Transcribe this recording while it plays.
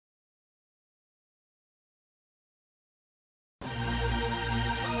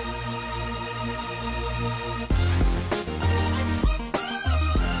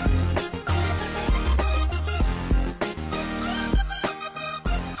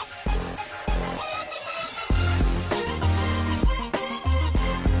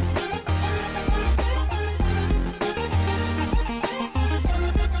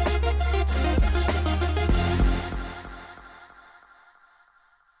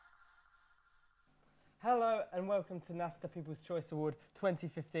Hello and welcome to NaSTA People's Choice Award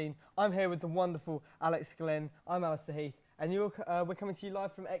 2015. I'm here with the wonderful Alex Glynn. I'm Alistair Heath, and we're coming to you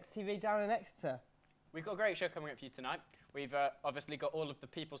live from XTV down in Exeter. We've got a great show coming up for you tonight. We've obviously got all of the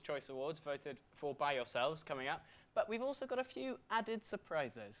People's Choice Awards voted for by yourselves coming up, but we've also got a few added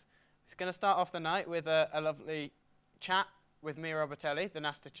surprises. It's going to start off the night with a lovely chat with Mia Robertelli, the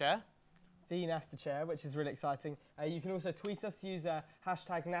NaSTA chair. The NaSTA chair, which is really exciting. You can also tweet us, use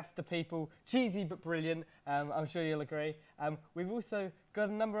hashtag NaSTAPeople, cheesy but brilliant, I'm sure you'll agree. We've also got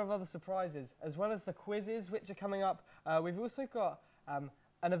a number of other surprises, as well as the quizzes which are coming up. We've also got an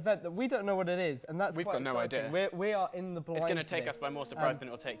event that we don't know what it is, and that's We've quite got exciting. no idea. We are in the blind. It's going to take us by more surprise than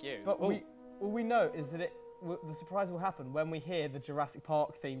it will take you. But all we know is that the surprise will happen when we hear the Jurassic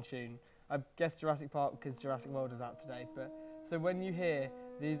Park theme tune. I guess Jurassic Park because Jurassic World is out today, but so when you hear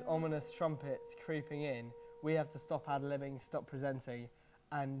these ominous trumpets creeping in, we have to stop ad-libbing, stop presenting,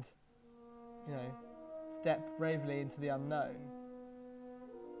 and, you know, step bravely into the unknown.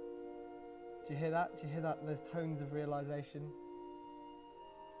 Do you hear that? Do you hear that? Those tones of realisation?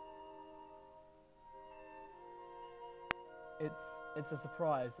 It's a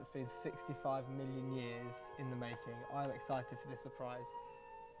surprise that's been 65 million years in the making. I'm excited for this surprise.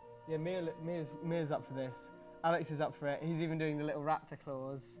 Yeah, Mia's up for this. Alex is up for it. He's even doing the little raptor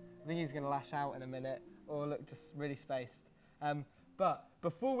claws. I think he's going to lash out in a minute or look just really spaced. But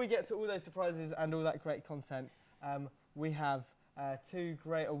before we get to all those surprises and all that great content, we have two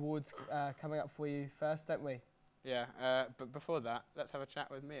great awards coming up for you first, don't we? Yeah, but before that, let's have a chat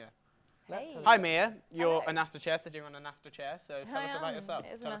with Mia. Hey. Hi Mia, you're Hello. a NaSTA chair, sitting on a NaSTA chair, so tell us about yourself.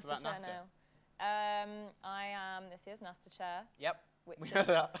 It is Tell a us about NaSTA chair NaSTA. now. I am this year's NaSTA chair. Yep. Which We is know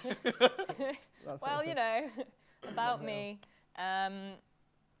that. well, you know, about me. And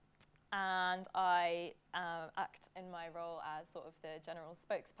I act in my role as sort of the general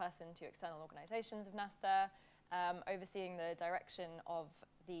spokesperson to external organisations of NaSTA, overseeing the direction of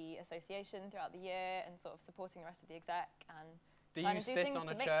the association throughout the year and sort of supporting the rest of the exec and Do trying you to do sit things on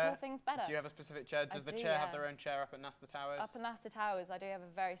to a make chair? cool things better. Do you have a specific chair? Does the do, chair have yeah. their own chair up at NaSTA Towers? Up at NaSTA Towers, I do have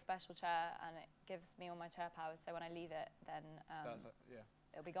a very special chair, and it gives me all my chair powers. So when I leave it, then Yeah.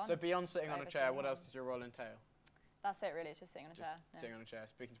 it'll be gone. So beyond sitting on a Over chair, to what anyone. else does your role entail? That's it, really. It's just sitting on a Just chair. sitting on a chair,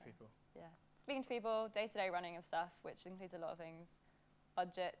 speaking to people. Yeah. Speaking to people, day-to-day running of stuff, which includes a lot of things.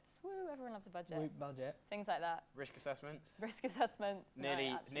 Budgets. Woo, everyone loves a budget. Weak budget. Things like that. Risk assessments. Risk assessments. No, Nearly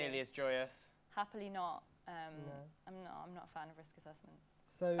actually, as joyous. happily not. No. I'm not a fan of risk assessments.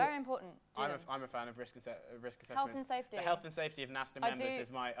 So Very important. Do them. I'm a fan of risk assessments. Health and safety. The health and safety of NaSTA I members do-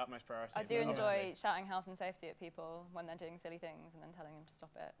 is my utmost priority. I do enjoy obviously. shouting health and safety at people when they're doing silly things and then telling them to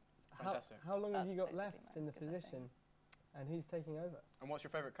stop it. Fantastic. how long have That's you got basically left my in the risk assessing. position? And who's taking over? And what's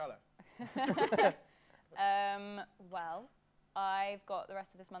your favourite colour? Well, I've got the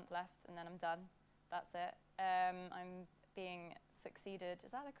rest of this month left, and then I'm done. That's it. I'm being succeeded.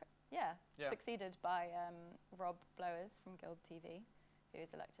 Is that yeah. Succeeded by Rob Blowers from Guild TV,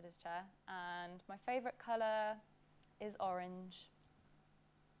 who's elected as chair. And my favourite colour is orange.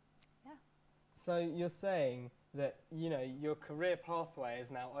 Yeah. So you're saying that, you know, your career pathway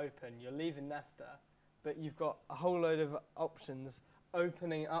is now open. You're leaving NaSTA, but you've got a whole load of options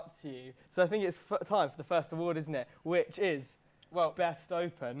opening up to you. So I think it's time for the first award, isn't it? Which is Best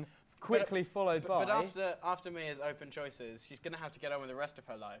Open, quickly followed by... But after Mia's open choices, she's going to have to get on with the rest of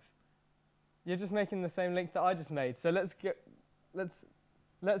her life. You're just making the same link that I just made. So let's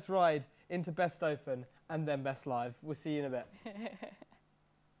ride into Best Open and then Best Live. We'll see you in a bit.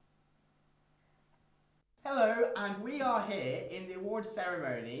 Hello, and we are here in the awards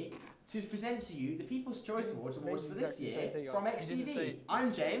ceremony to present to you the People's Choice Awards for this year from XTV.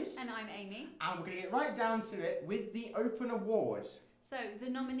 I'm James. And I'm Amy. And we're going to get right down to it with the open awards. So the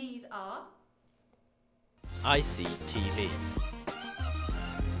nominees are ICTV,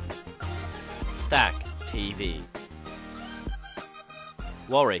 Stack TV,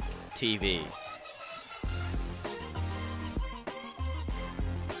 Warwick TV,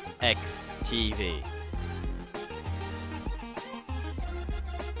 XTV,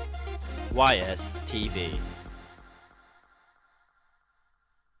 YSTV.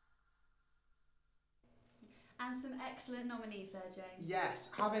 and some excellent nominees there, James. Yes,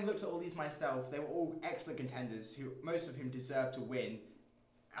 having looked at all these myself, they were all excellent contenders, most of whom deserved to win.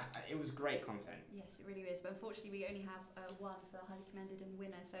 It was great content. Yes, it really is. But unfortunately, we only have one for highly commended and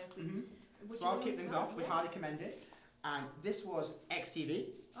winner. So if we, So I'll kick things off with highly commended, and this was XTV.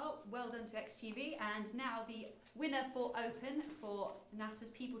 Oh, well done to XTV. And now the winner for Open for NASA's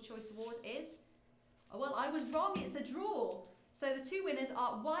People's Choice Awards is. Oh well, I was wrong. It's a draw. So the two winners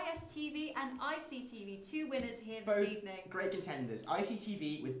are YSTV and ICTV. Two winners here Both this evening. great contenders.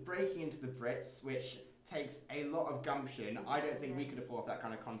 ICTV with Breaking Into the Brits, which takes a lot of gumption. I don't think we could have pulled off that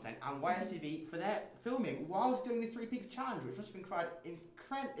kind of content. And YSTV for their filming whilst doing the Three Peaks Challenge, which must have required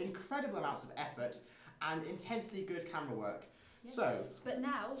incredible amounts of effort and intensely good camera work. Yes. So, but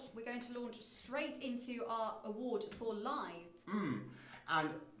now we're going to launch straight into our award for live. And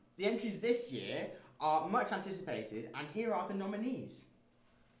the entries this year are much anticipated, and here are the nominees.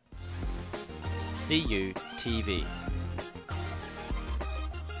 SUSU TV,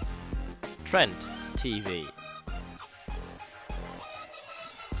 Trent TV,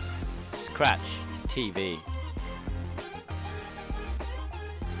 Scratch TV,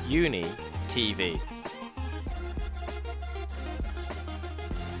 Uni TV,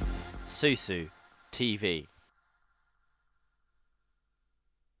 SUSU TV.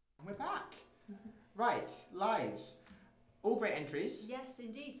 We're back. Right, lives. All great entries. Yes,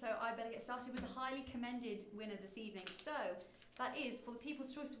 indeed. So I better get started with the highly commended winner this evening. So that is, for the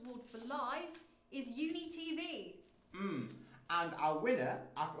People's Choice Award for Live, is Uni TV. And our winner,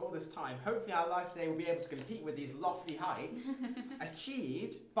 after all this time, hopefully our live today will be able to compete with these lofty heights,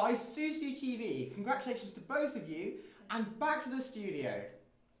 achieved by SUSU TV. Congratulations to both of you, and back to the studio.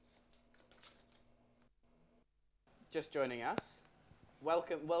 Just joining us,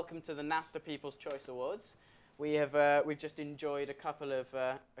 welcome to the NaSTA People's Choice Awards. We've just enjoyed a couple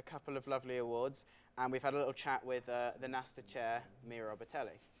of lovely awards, and we've had a little chat with the NaSTA chair, Mia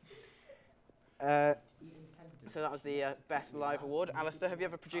Robertelli. So that was the best live award. Alistair, have you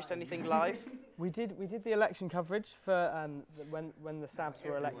ever produced anything live? We did the election coverage for when the SABs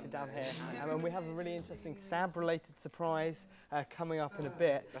were elected down here, and we have a really interesting SAB-related surprise coming up in a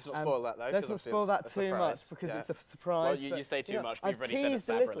bit. Let's not spoil that though. Let's not spoil that too much because it's a surprise. Well, you say too much, but you've already said it's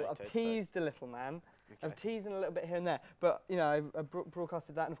SAB-related. I've teased a little, man. Okay. I'm teasing a little bit here and there, but you know, I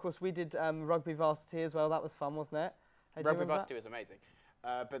broadcasted that, and of course we did rugby varsity as well. That was fun, wasn't it? Rugby varsity was amazing.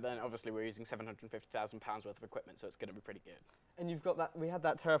 But then obviously we're using £750,000 worth of equipment, so it's going to be pretty good. And you've got that. We had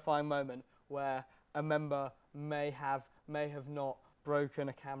that terrifying moment where a member may have not broken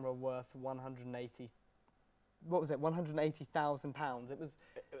a camera worth 180. What was it? £180,000.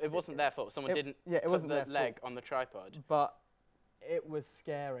 It wasn't their fault. Someone didn't put the leg on the tripod. But it was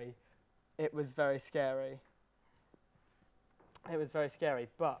scary. It was very scary. It was very scary.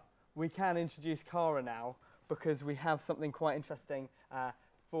 But we can introduce Cara now, because we have something quite interesting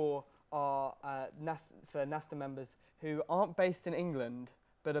for our NaSTA members who aren't based in England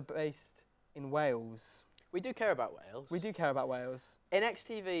but are based in Wales. We do care about Wales. We do care about Wales. In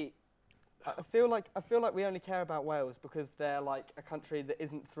XTV, I feel like we only care about Wales because they're like a country that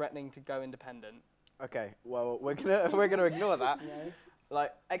isn't threatening to go independent. Okay, well we're gonna ignore that. No.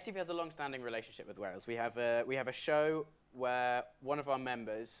 Like XTV has a long-standing relationship with Wales. We have a show where one of our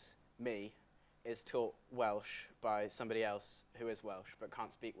members, me, is taught Welsh by somebody else who is Welsh but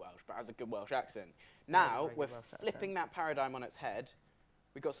can't speak Welsh but has a good Welsh accent. Now we're flipping that paradigm on its head.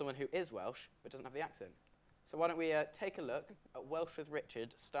 We've got someone who is Welsh but doesn't have the accent. So why don't we take a look at Welsh with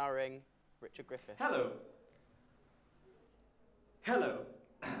Richard, starring Richard Griffith. Hello. Hello.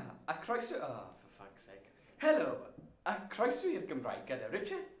 A croeso... Oh, for fuck's sake. Hello. A croeso i'r Gymraeg gyda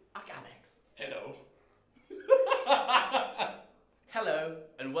Richard ac Alex. Hello. Hello,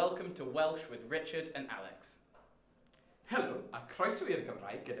 and welcome to Welsh with Richard and Alex. Hello, a croeso i'r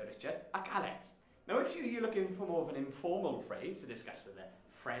Gymraeg gyda Richard ac Alex. Now, if you're looking for more of an informal phrase to discuss with a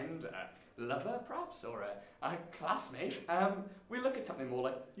friend, a lover perhaps, or a classmate, we look at something more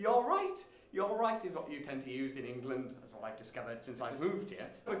like, you're right. You're right is what you tend to use in England, that's what I've discovered since I've moved here.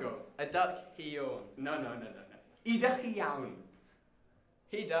 Here we go. A duck, he yawn. No. Idach hi iawn.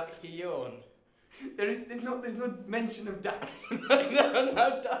 He duck, he yawn. There's no mention of ducks.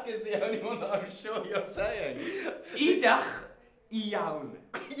 no, duck is the only one that I'm sure you're saying. Idach iawn.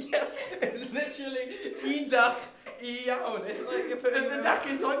 Yes, it's literally idach iawn. It's like you're putting the duck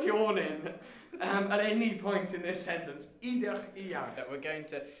is not yawning at any point in this sentence. Idach iawn. We're going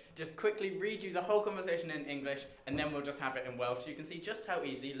to just quickly read you the whole conversation in English, and then we'll just have it in Welsh. You can see just how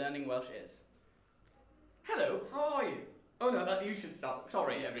easy learning Welsh is. Hello, how are you? Oh no, you should stop.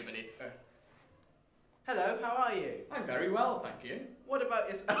 Sorry, everybody. Hello, how are you? I'm very well, thank you. What about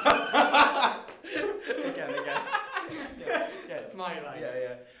yourself? Again. Yeah, it's my line.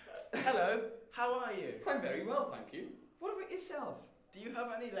 Yeah. Hello, how are you? I'm very well, thank you. What about yourself? Do you have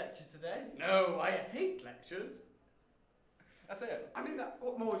any lecture today? No, I hate lectures. That's it. I mean,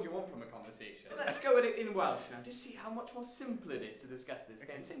 what more do you want from a conversation? Let's go at it in Welsh now, just see how much more simple it is to discuss this.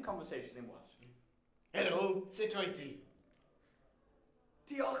 Again, same conversation in Welsh. Hello, sut wyt ti?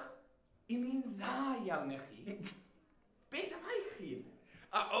 Diolch, I mi'n dda iawn I chi. Beth am I chi?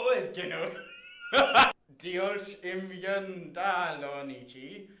 Oes gennych. Diolch im yn da lon I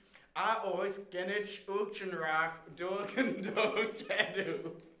ti. A oes gennych uchenrach dog and dog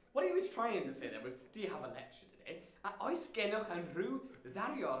edu. What he was trying to say there was, do you have a lecture today? A oes gennych yn rhyw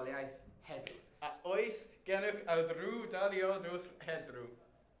ddarioliaeth heddiw. A oes gennych a drw dalio dwth hedrw.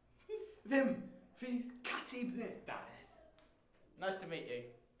 Ddim, fi casib nid Dareth. Nice to meet you.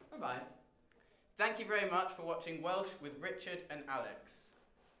 Bye-bye. Thank you very much for watching Welsh with Richard and Alex.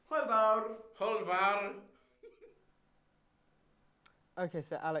 Hwyl fawr. Hwyl fawr. Okay,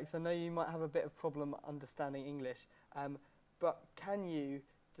 so Alex, I know you might have a bit of problem understanding English, but can you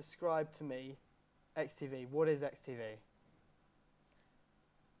describe to me XTV? What is XTV?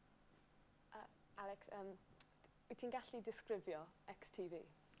 Alex, wyt ti'n gallu disgrifio XTV?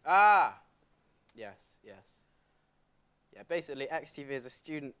 Ah! Yes. Yeah, basically XTV is a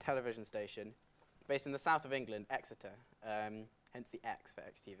student television station based in the south of England, Exeter, hence the X for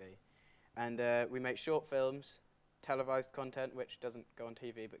XTV. And we make short films, televised content which doesn't go on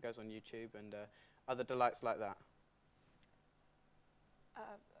TV but goes on YouTube, and other delights like that.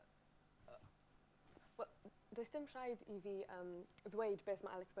 Does dim rhaid I fi ddweud beth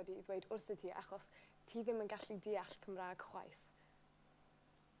mae Alex wedi ddweud wrth ti, achos ti ddim yn gallu deall Cymraeg chwaith.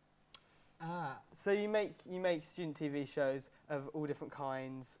 Ah, so you make student TV shows of all different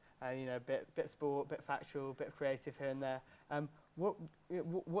kinds, you know, bit sport, bit factual, bit creative here and there.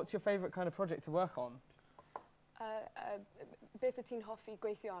 What's your favourite kind of project to work on? Beth wyt ti'n hoffi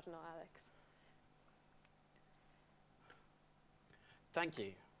gweithio arno, Alex? Thank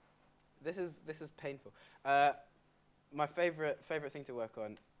you. This is painful. My favourite thing to work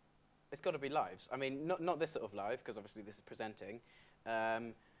on, it's got to be lives. I mean, not this sort of live, because obviously this is presenting,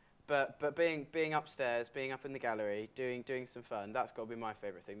 but being upstairs, being up in the gallery, doing some fun. That's got to be my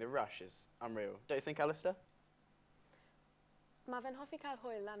favourite thing. The rush is unreal. Don't you think, Alistair? Mae fe'n hoffi cael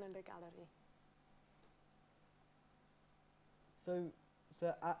hwyl lan yn y galeri. So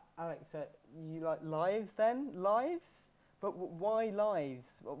Alex, you like lives then? Lives? But why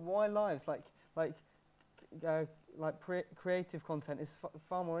lives? Why lives? Like creative content is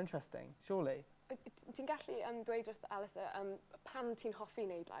far more interesting, surely. Ti'n gallu dweud wrth Alistair pam ti'n hoffi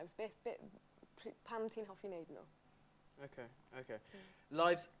wneud lives? Pam ti'n hoffi wneud nhw? Okay.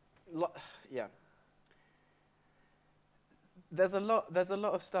 Lives, yeah. There's a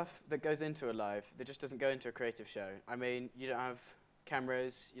lot of stuff that goes into a live that just doesn't go into a creative show. I mean, you don't have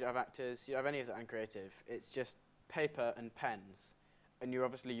cameras, you don't have actors, you don't have any of that uncreative. It's just paper and pens, and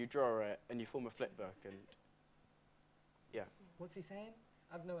you draw it and you form a flip book, and yeah. What's he saying?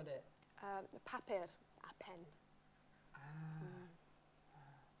 I've no idea. Papur a pen.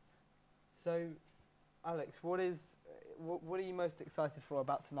 So, Alex, what are you most excited for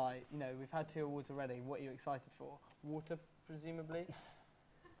about tonight? You know, we've had 2 awards already. What are you excited for? Water, presumably?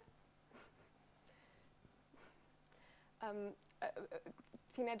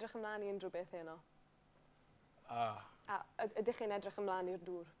 Ti'n edrych ymlaen I unrhyw beth heno? Ydych chi'n edrych ymlaen i'r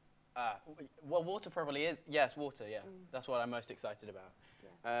dŵr? Well, water probably is. Yes, water, yeah. That's what I'm most excited about.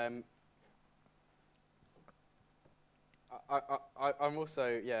 Yeah. I'm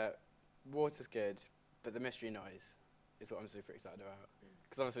also, yeah, water's good, but the mystery noise is what I'm super excited about.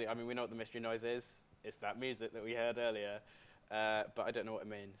 Because obviously, I mean, we know what the mystery noise is. It's that music that we heard earlier, but I don't know what it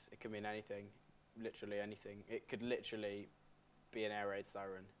means. It could mean anything, literally anything. It could literally be an air raid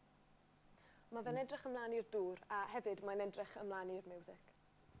siren. Mae fe'n edrych ymlaen i'r dŵr, a hefyd mae'n edrych ymlaen i'r music.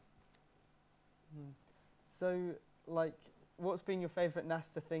 So, like, what's been your favourite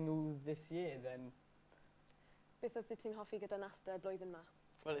NaSTA thing all this year then? Beth oedd ti'n hoffi gyda NaSTA blwyddyn ma?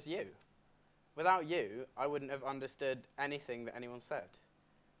 Well, it's you. Without you, I wouldn't have understood anything that anyone said.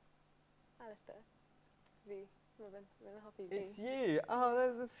 Alistair? Fi. Mae fe'n hoffi fi. It's you.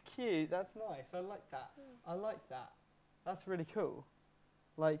 Oh, that's cute. That's nice. I like that. I like that. That's really cool.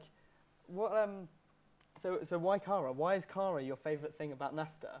 Like, what? So why Cara? Why is Cara your favourite thing about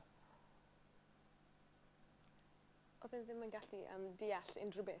NaSTA? Oedd ddim yn gallu deall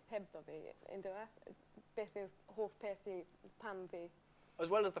unrhyw beth hebddo fi, unrhyw beth yw'r hoff peth I pam fi. As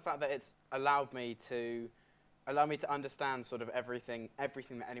well as the fact that it's allowed me to understand sort of everything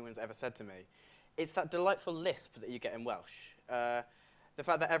that anyone's ever said to me. It's that delightful lisp that you get in Welsh. The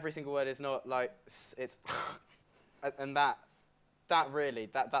fact that every single word is not like it's and that's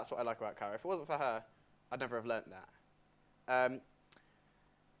what I like about Cara. If it wasn't for her, I'd never have learnt that.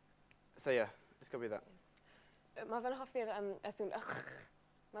 So yeah, it's got to be that. Mae fe'n hoffi'r eswn.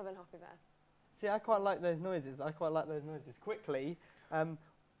 Mae fe'n hoffi fe. See, I quite like those noises. Quickly,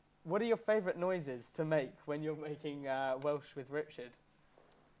 what are your favourite noises to make when you're making Welsh with Richard?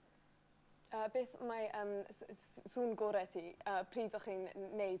 Beth mae sŵn gorau ti pryd o'ch chi'n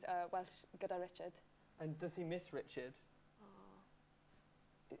neud Welsh gyda Richard? And does he miss Richard?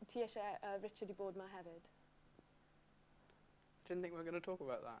 ti eisiau Richard I bod ma hefyd? Didn't think we were going to talk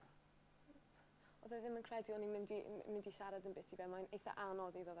about that. Oedd e ddim yn credu o'n i'n mynd I siarad yn bit I fe, mae'n eitha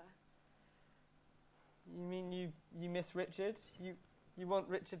anodd iddo fe. You mean you miss Richard? You want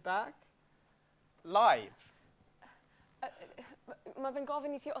Richard back? Live? Mae fe'n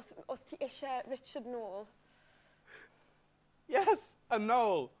gofyn I ti os ti eisiau Richard nôl. Yes, a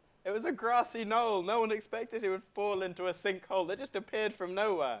knoll. It was a grassy knoll. No one expected he would fall into a sinkhole. They just appeared from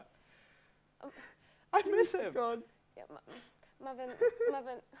nowhere. I miss him. God. Yeah, mae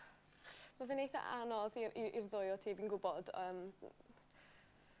fe'n eitha anodd i'r ddwy o ti, fi'n gwybod.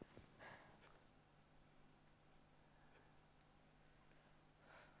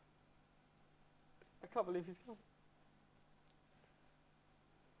 I can't believe he's gone.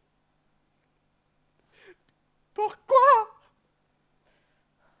 Pourquoi?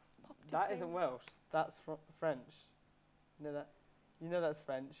 That isn't Welsh. That's French. You know that? You know that's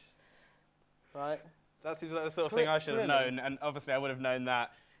French, right? That seems like the sort of thing I should have known, and obviously I would have known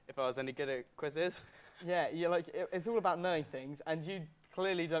that if I was any good at quizzes. Yeah, it's all about knowing things, and you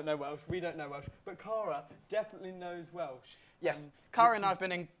clearly don't know Welsh. We don't know Welsh, but Cara definitely knows Welsh. Yes, Cara and I have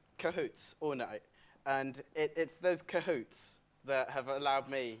been in cahoots all night, and it's those cahoots that have allowed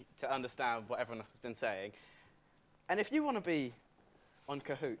me to understand what everyone else has been saying. And if you want to be on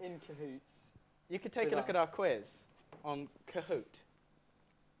Kahoot, in cahoots, you could take a look at our quiz on Kahoot.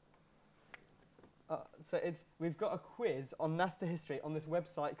 So we've got a quiz on NaSTA history on this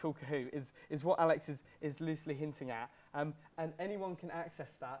website called Kahoot, is what Alex is loosely hinting at. And anyone can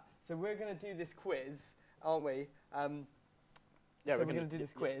access that. So we're going to do this quiz, aren't we? Yeah, so we're going to do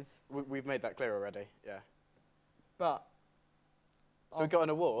this quiz. We've made that clear already, yeah. But so we've got an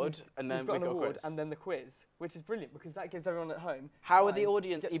award, and then we've got an award, quiz. and then the quiz, which is brilliant because that gives everyone at home. How are the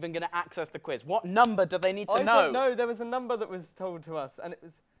audience even going to access the quiz? What number do they need to know? I don't know. There was a number that was told to us, and it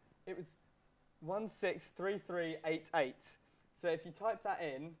was 163388. So if you type that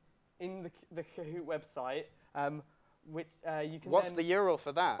in the Kahoot website, which you can. What's the URL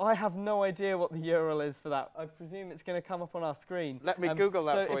for that? I have no idea what the URL is for that. I presume it's going to come up on our screen. Let me Google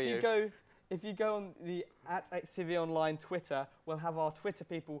that for you. If you go on the @XTV Online Twitter, we'll have our Twitter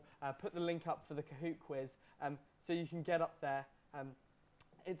people put the link up for the Kahoot quiz, so you can get up there.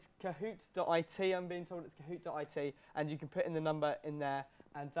 It's kahoot.it, I'm being told it's kahoot.it, and you can put in the number in there,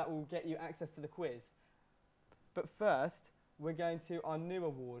 and that will get you access to the quiz. But first, we're going to our new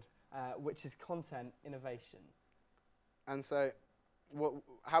award, which is Content Innovation. And so,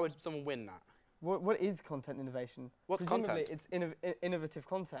 how would someone win that? What is content innovation? What's Presumably content? It's innovative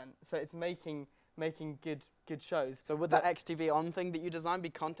content, so it's making good shows. So would that XTV On thing that you designed be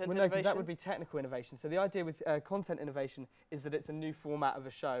content innovation? No, because that would be technical innovation. So the idea with content innovation is that it's a new format of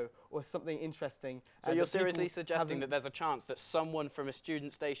a show or something interesting. So you're seriously suggesting that there's a chance that someone from a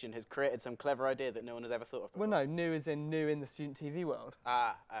student station has created some clever idea that no one has ever thought of before? Well, no, new is in new in the student TV world.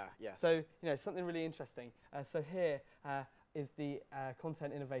 Yes. So, something really interesting. So here is the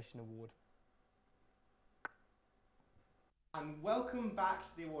Content Innovation Award. And welcome back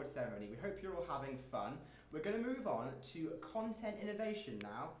to the award ceremony. We hope you're all having fun. We're going to move on to content innovation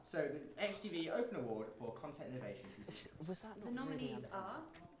now. So the XTV Open Award for Content Innovation. The nominees are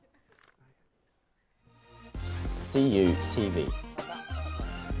CU TV,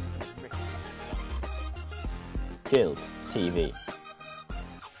 Guild TV,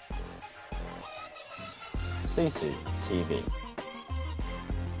 SUSU TV,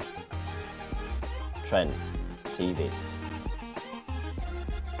 Trent TV,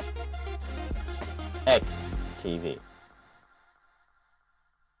 XTV.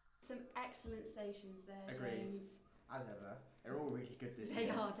 some excellent stations there, Agreed. James. As ever, they're all really good this They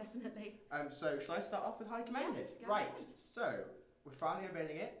year. are, definitely. So shall I start off with Highly Commended? Yes, go Right, ahead. so we're finally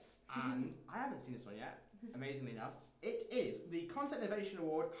unveiling it, and I haven't seen this one yet, amazingly enough. It is the Content Innovation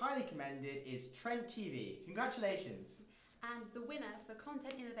Award, Highly Commended, is Trent TV. Congratulations. And the winner for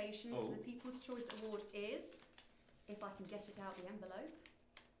Content Innovation for the People's Choice Award is, if I can get it out the envelope.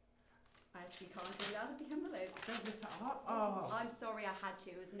 I actually can't get it out of the envelope. Don't lift that up. Oh. I'm sorry, I had to,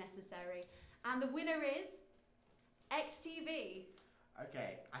 it was necessary. And the winner is XTV.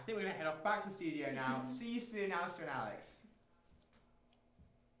 Okay, I think we're going to head off back to the studio now. See you soon, Alistair and Alex.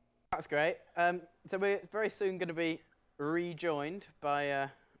 That's great. So we're very soon going to be rejoined by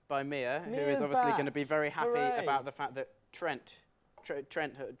Mia, who is obviously going to be very happy about the fact that Trent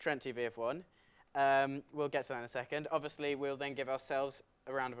TV have won. We'll get to that in a second. Obviously, we'll then give ourselves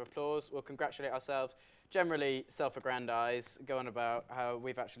a round of applause. We'll congratulate ourselves, generally self-aggrandize, go on about how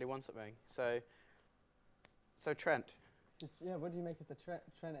we've actually won something. So Trent. So, yeah, what do you make of the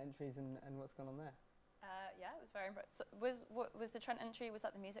Trent entries and what's gone on there? Yeah, it was very impressive. So was the Trent entry, was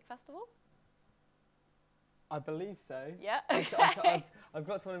that the music festival? I believe so. Yeah. I've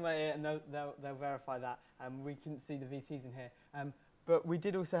got someone in my ear, and they'll verify that. We couldn't see the VTs in here. But we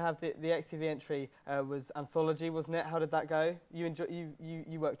did also have the XTV entry was anthology, wasn't it? How did that go?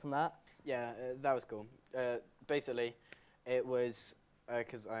 You worked on that. Yeah, that was cool. Basically, it was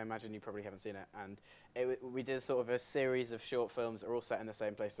because I imagine you probably haven't seen it, and we did sort of a series of short films that are all set in the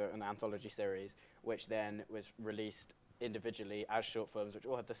same place, so an anthology series, which then was released individually as short films, which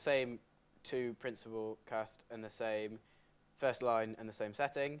all had the same two principal cast and the same first line and the same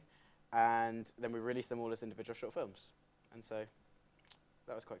setting, and then we released them all as individual short films, and so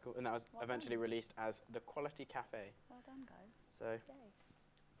that was quite cool, and that was eventually released as The Quality Cafe. Well done, guys.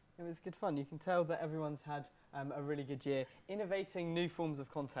 So it was good fun. You can tell that everyone's had a really good year innovating new forms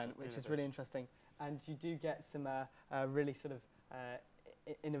of content, which is really interesting, and you do get some really sort of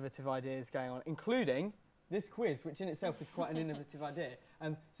innovative ideas going on, including this quiz, which in itself is quite an innovative idea.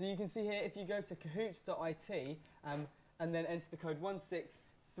 So you can see here, if you go to kahoots.it and then enter the code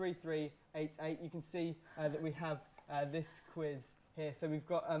 163388, you can see that we have this quiz here. So we've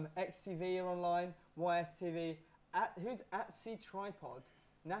got XTV are online, YSTV, who's at C Tripod,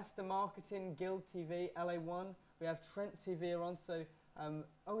 NaSTA Marketing, Guild TV, LA1. We have Trent TV are on. So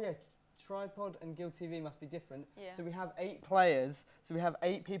oh yeah, Tripod and Guild TV must be different. Yeah. So we have 8 players. So we have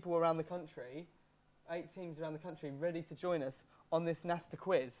 8 people around the country. 8 teams around the country ready to join us on this NaSTA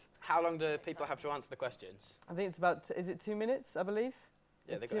quiz. how long do people have to answer the questions? I think it's about, is it 2 minutes, I believe?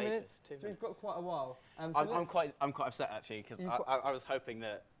 Yeah, It's they've got 2 ages. minutes. 2 So minutes. we've got quite a while. So I'm quite upset actually, because I was hoping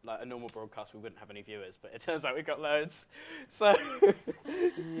that like a normal broadcast we wouldn't have any viewers, but it turns out we got loads. So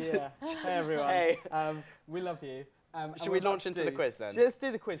yeah, hey everyone. Hey. We love you. Should we launch into the quiz then? Let's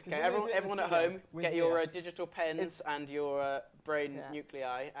do the quiz. Okay, everyone at home, get your digital pens and your brain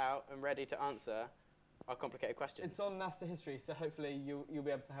nuclei out and ready to answer our complicated questions. It's on NaSTA history, so hopefully you'll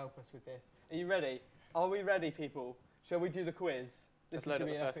be able to help us with this. Are you ready? Are we ready, people? Shall we do the quiz? Let's load up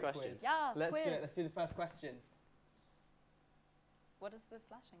the first question. Quiz. Yes, Let's quiz. do it. Let's do the first question. What does the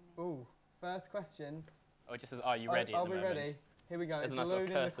flashing mean? Ooh, first question. Oh, it just says, are you ready? Are at the we moment. ready? Here we go. There's It's a nice little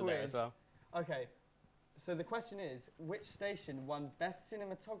loading the cursor there quiz. as well. Okay. So the question is, which station won Best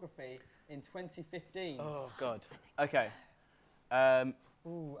Cinematography in 2015? Oh God. Okay.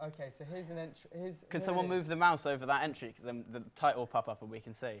 Ooh, okay. So here's an entry. Can someone move the mouse over that entry, because then the title will pop up and we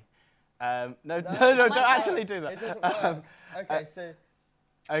can see. No, don't actually do that. It doesn't work. Okay, so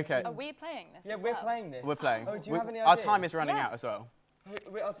Okay. Are we playing this yeah, as we're well? playing this. We're playing. Oh, do you have any Our ideas? time is running out Yes. as well.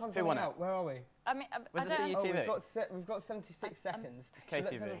 Our time's Who running won it? out. Where are we? I mean, Was I it don't- CUTV? We've got 76 seconds. So let's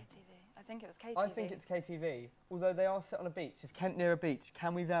KTV. have a- KTV. I think it was KTV. I think it's KTV, although they are set on a beach. Is Kent near a beach?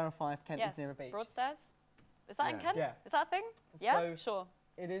 Can we verify if Kent yes. is near a beach? Broadstairs. Is that in Yeah. Kent? Yeah. Is that a thing? Yeah, So- sure.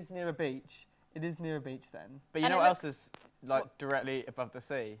 It is near a beach. It is near a beach then. But you And know it what else looks- is like directly above the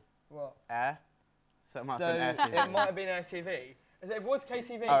sea? What? Air. So it might So have been Air TV. it might have been Air TV. It was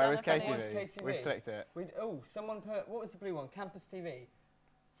KTV. Oh, it was It was KTV. KTV. We've clicked it. Someone put, what was the blue one? Campus TV.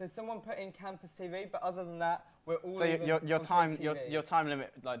 So someone put in Campus TV, but other than that, we're all So even your on time KTV. your time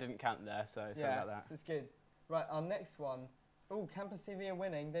limit like didn't count there. So sorry yeah, about that. so it's good. Right, our next one. Oh, Campus TV are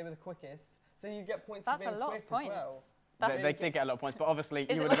winning. They were the quickest. So you get points That's for a being lot quick of points. as well. That's They did get a lot of points, but obviously Is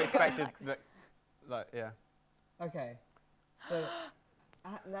you it would have like- expected that. Like yeah. Okay. So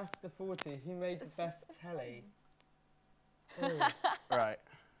at NaSTA 40, who made the best telly? Oh, Right.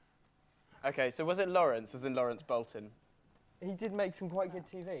 Okay, so was it Lawrence, as in Lawrence Bolton? he did make some quite good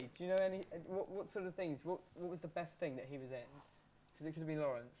TV. Do you know any? What sort of things? What was the best thing that he was in? Because it could have been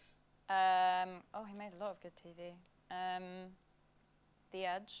Lawrence. Oh, he made a lot of good TV. The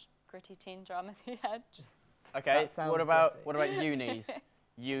Edge, gritty teen drama, The Edge. Okay, That sounds what about gritty. unis?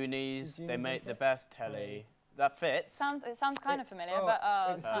 Unis, Did they unis made make the it? best telly. That fits. It sounds kind of familiar, oh, but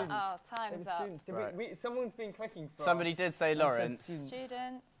it was oh, students. It time's was up. students. Right. Someone's been clicking for Somebody us did say and said Lawrence. students.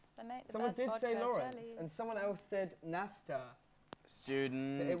 Students, they make the Someone best did say vodka Lawrence, jelly. and someone else said NaSTA.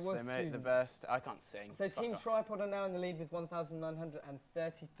 Students, was they made the students. best. I can't sing. So Fuck Team off. Tripod are now in the lead with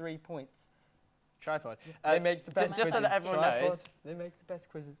 1,933 points. Tripod. They make the best just so quizzes. that everyone Tripod, knows. They make the best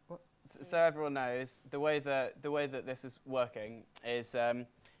quizzes. What? So everyone knows, the way that this is working is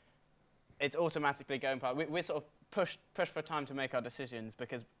it's automatically going past. We're sort of push for time to make our decisions,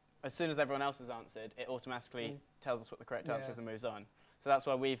 because as soon as everyone else has answered, it automatically tells us what the correct answer is and moves on. So that's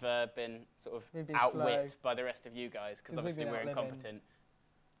why we've been sort of We've been outwit slow. by the rest of you guys, because 'Cause we've obviously been we're outliving. incompetent.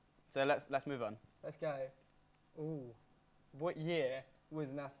 So let's move on. Let's go. Ooh. What year was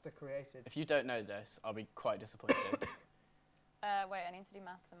NaSTA created? If you don't know this, I'll be quite disappointed. Wait, I need to do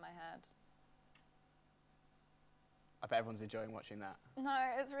maths in my head. I bet everyone's enjoying watching that. No,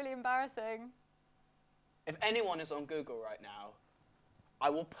 it's really embarrassing. If anyone is on Google right now, I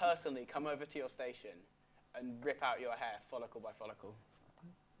will personally come over to your station and rip out your hair follicle by follicle.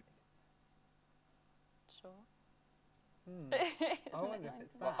 Sure. I wonder if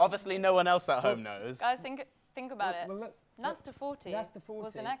it's that. Obviously, no one else at home knows. Guys, think about it. Well, look, NaSTA 40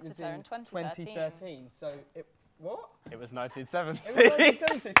 was in Exeter in 2013. So, what? It was 1970. It was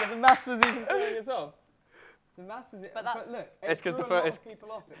 1970, so the maths was even throwing us off. The maths was it. But that's- look, It's 'cause the threw a lot first- of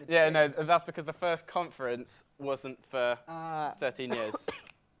people off. Yeah, no, that's because the first conference wasn't for 13 years.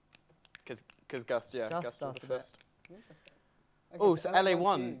 Because Gus was the started it. first. Interesting. Oh, so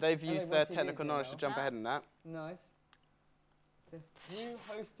LA1 LA1, they've used their TV technical knowledge to now. jump ahead in that. Nice. So, who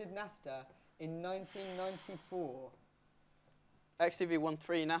hosted NaSTA in 1994? XTV won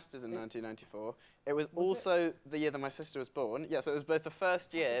 3 NaSTAs in 1994. It was Was also the year that my sister was born. Yeah, so it was both the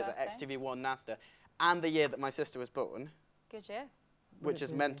first year that birthday. XTV won NaSTA and the year that my sister was born, Good year. Would which it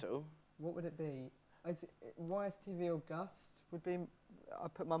is be- mental. What would it be? Is it YSTV or Gust would be? I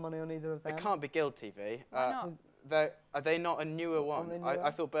put my money on either of them. It can't be Guild TV. Why not? Are they not a newer one? they I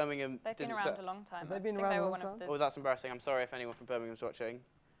newer? thought Birmingham They've been didn't around set. a long time. Have they I been think around they a were long one of time? the Oh, that's embarrassing. I'm sorry if anyone from Birmingham's watching.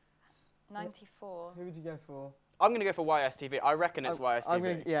 94. Who would you go for? I'm going to go for YSTV. I reckon it's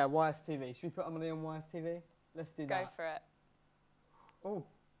YSTV. Yeah, YSTV. Should we put our money on YSTV? Let's do Go that. for it. Oh,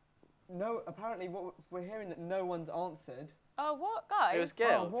 no. Apparently, what we're hearing that no one's answered. Oh, what, guys? It was Oh,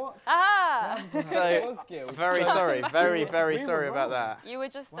 Guild. what? Ah! So, it was Guild. Very So- sorry. Very, very we were sorry about wrong. that. You were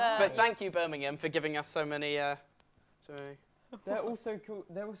just... Wow. But thank you, Birmingham, for giving us so many... They're also cool.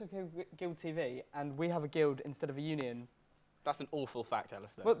 They're also called Guild TV, and we have a guild instead of a union. That's an awful fact,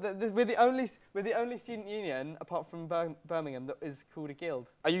 Alistair. Well, we're the only student union apart from Birmingham that is called a guild.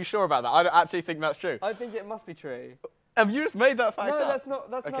 Are you sure about that? I don't actually think that's true. I think it must be true. Have you just made that fact No, up? that's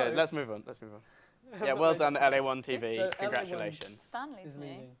not. That's Okay, no. let's move on. Let's move on. I've Yeah, not well made done, that. LA1 TV. So LA1 Congratulations. Stanley's Is me.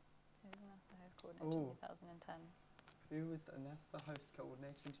 leaving. Who was the NaSTA host coordinator in Ooh. 2010? Who was the NaSTA host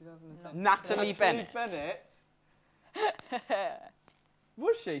coordinator in 2010? Natalie Bennett. Bennett.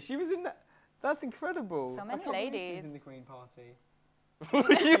 Was she? She was in that. That's incredible. So I many can't believe ladies. She's in the Queen Party.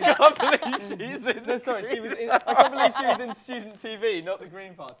 You can't believe she's in No, sorry, she was. I can't believe she was in Student TV, not the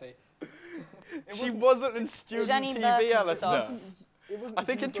Green Party. She wasn't in Student Jenny TV, Alistair. Birkenstock. It wasn't I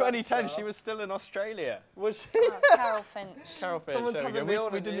think Hugh in 2010 Blackstar. she was still in Australia. Was she? Oh, it's Carol Finch. Carol Finch, Someone's there we having go. me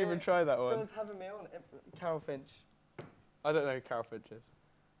on We it, didn't yeah. even try that one. Someone's having me on. Carol Finch. I don't know who Carol Finch is.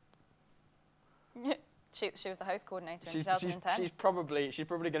 She was the host coordinator in She's 2010. she's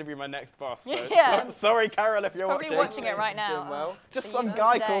probably going to be my next boss. So Yeah. sorry, Carol, if you're Probably watching it right Doing now. well. Just The some youth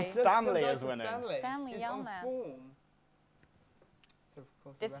guy today. called Just Stanley Just is winning. Stanley is on Yelnats. form. So of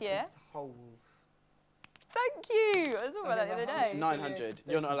course, a This year? reference to holes. Thank you. I was talking about that the other day. 900.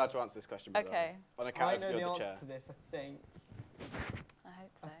 You're not allowed to answer this question, by the way, Okay. on I account know of the you're the answer chair. to this. I think. I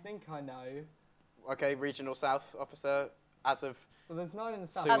hope so. I think I know. Okay, Regional South Officer, as of... Well, there's 9 in the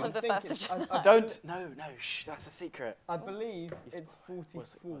south. Soon. As of the 1st of July. Don't... No, shh, that's a secret. I believe You it's We'll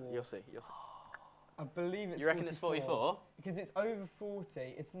see. 44. You'll see. I believe it's. You reckon it's 44? Because it's over 40.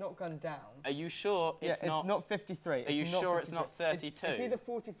 It's not gone down. Are you sure it's not... It's not 53. Are you sure it's not 32? It's either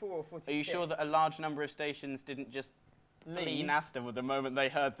 44 or 46. Are you sure that a large number of stations didn't just flee Leave? NaSTA with the moment they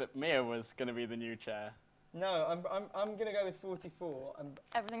heard that Mia was going to be the new chair? No, I'm gonna go with 44.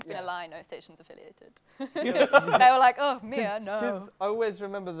 Everything's been Yeah. a lie. No station's affiliated. They were like, oh, Mia, no. Because I always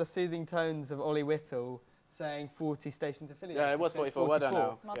remember the soothing tones of Ollie Whittle saying 40 stations affiliated. Yeah, it was so it's 44. Well done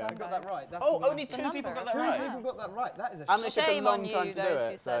now. Well Yeah. done, I got that guys. right. That's Oh, the only answer. 2 people got that Two right. people got that right. That is a And they took a Shame long on time you, to do those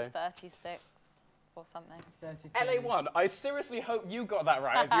it, who so. said 36 or something. 32. LA1, I seriously hope you got that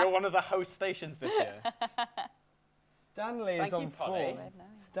right, as you're one of the host stations this year. Stanley Thank is you, on Polly. form. Weird knowing.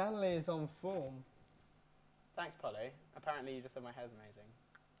 Stanley is on form. Thanks, Polly. Apparently you just said my hair's amazing.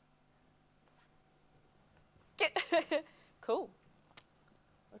 Cool.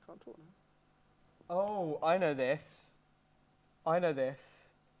 I can't talk now. Oh, I know this. I know this.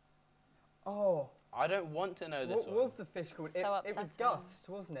 Oh, I don't want to know this what one. was the fish called? So it was upsetting. Gust,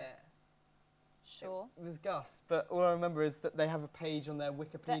 wasn't it? Sure. It was Gus, but all I remember is that they have a page on their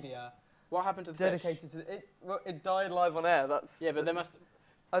Wikipedia What happened to the dedicated to it. Well, it died live on air. That's. Yeah, but they must...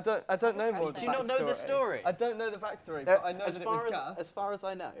 I don't know more. Do of the you not know the backstory. story? I don't know the backstory, but I know as that it far was as, Gus. As far as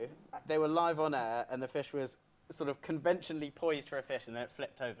I know, they were live on air, and the fish was sort of conventionally poised for a fish, and then it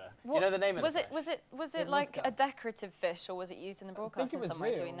flipped over. Do you know the name of was the it? fish? Was It it was like a Gus. decorative fish, or was it used in the I think broadcast it in was some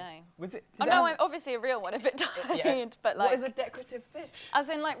way? Do we real. know? Was it? Oh did no, that- I'm obviously a real one if it died. Yeah. But What like, is a decorative fish? as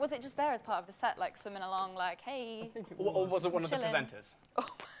in like, was it just there as part of the set, like swimming along, like, I hey? think it Or was it one of the Chilling. presenters? Oh.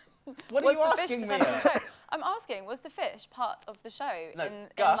 What was are you the fish asking me? presenting the show? I'm asking, was the fish part of the show No, in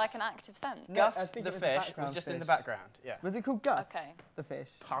Gus. like an active sense? No, I Gus, think the it was a fish, was background just in the fish. background. Yeah. Was it called Gus? Okay. The fish.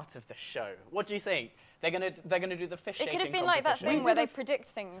 Part of the show. What do you think? They're gonna do the fish It shaking could have been like that competition. thing where they predict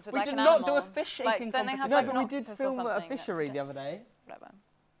things with We like did an not do animal. a fish shaking Like, don't they have No, like but an we did octopus film or a something that fishery the other predicts- day. Whatever.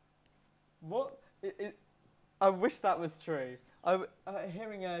 What? I wish that was true.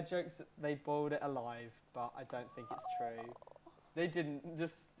 Hearing jokes that they boiled it alive, but I don't think it's true. They didn't,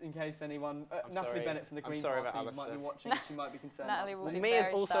 just in case anyone... I'm Natalie sorry. Bennett from the I'm Green sorry about Party might be Alistair. watching, she might be concerned. Natalie about will this. be Me is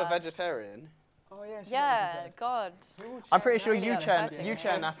very also a sad. vegetarian. Oh yeah, she Yeah, might be God. concerned. I'm pretty sure Really you chair upsetting.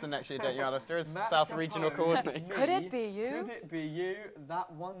 NaSTA next year, don't you, Alistair, as Matt South Regional Capone, Coordinator. Could me, it be you? Could it be you? That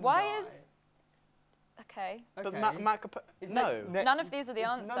one Why guy. is... Okay. But Okay. Matt Capone... Is it No. None of these are the it's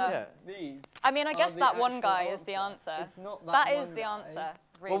answer. None of Yeah. these. I mean, I are guess the that one actual guy is the answer. It's not that That is one the guy. answer,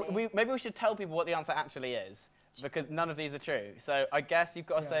 really. Well, maybe we should tell people what the answer actually is, because none of these are true. So I guess you've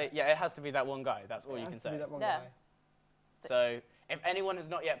got to Yeah. say, yeah, it has to be that one guy. That's all It you has can to be say. that one Yeah. guy. So if anyone has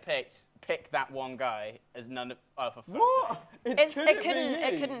not yet picked, pick that one guy as none of... Oh, for fuck's What? sake. It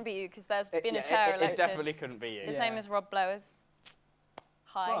couldn't couldn't be you because there's been Yeah, a chair it elected. definitely couldn't be you. His Yeah. name is Rob Blowers.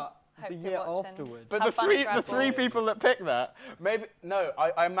 Hi. But Hope the you're year watching. afterwards. But Have the fun at three Grapple. people that picked that, maybe no.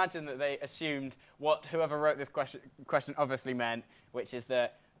 I imagine that they assumed what whoever wrote this question obviously meant, which is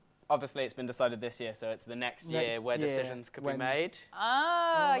that obviously it's been decided this year, so it's the next year Next where year, decisions could be when- made.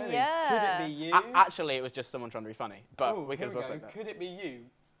 Ah, Oh, really? yeah. Could it be you? Actually, it was just someone trying to be funny, but Oh, we could as here well we say go. that. Could it be you?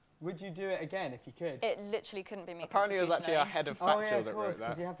 Would you do it again if you could? It literally couldn't be me. Apparently, it was actually our constitutionally. head of Oh factual yeah, of that course, wrote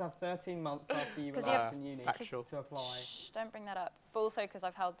because that. you have to have 13 months after you 'Cause were you last have in uni factual. to apply. Shh, don't bring that up. But also because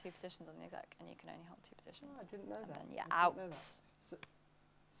I've held 2 positions on the exec, and you can only hold 2 positions. Oh, I didn't know and that. then you're I out. didn't know that.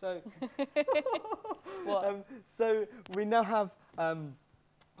 So, What? so we now have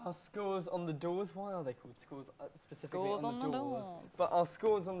our scores on the doors. Why are they called scores specifically Scores on the on the doors? doors. But our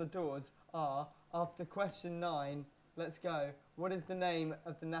scores on the doors are, after question 9, let's go. What is the name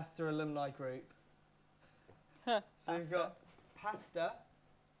of the NaSTA alumni group? So we've got Pasta,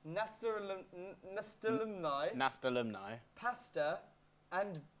 NaSTA alumni, NaSTA alumni. Pasta,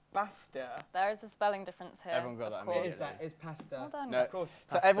 and Basta. There is a spelling difference here. Everyone got of that course. It is immediately. that, is Pasta. Well done. No. Of course.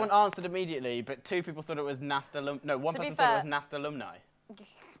 So Pasta. everyone answered immediately, but 2 people thought it was NaSTA No, one To be person thought it fair- was NaSTA alumni.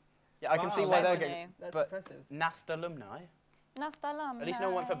 Yeah, I can Wow. see why they're Shame on getting. you. That's But impressive. NaSTA alumni. NaSTA alumni. At least no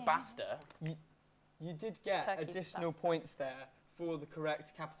one went for Basta. You did get Turkey additional Basta. points there for the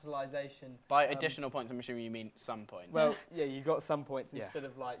correct capitalisation. By additional points, I'm assuming you mean some points. Well, yeah, you got some points Yeah. instead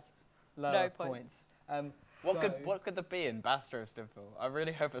of like lower No points. what so could there be in Basta or stood for? I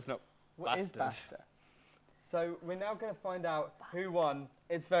really hope it's not what is Bastard. Basta? So we're now going to find out who won.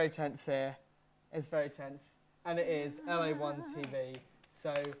 It's very tense here. It's very tense, and it is LA1 TV.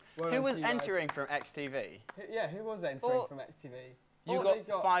 So well Who done was to you guys. entering from XTV? Who was entering Well, from XTV? You Oh, they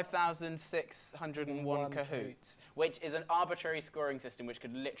got 5,601 One cahoots, which is an arbitrary scoring system which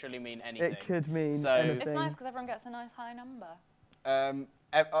could literally mean anything. It could mean So- anything. It's nice because everyone gets a nice high number.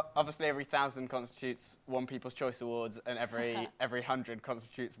 Obviously, every 1,000 constitutes 1 People's Choice Awards, and every 100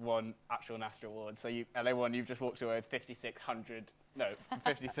 constitutes 1 actual NaSTA award. So LA1, you've just walked away with 5,600. No,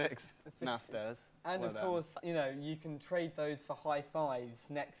 56 NaSTAs. And Well of done. course, you know, you can trade those for high fives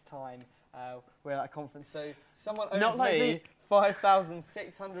next time we're at a conference. So someone owes Not like me me.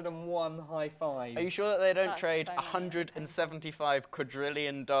 5,601 high fives. Are you sure that they don't That's trade so many, $175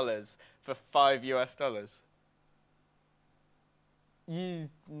 quadrillion for $5 US? You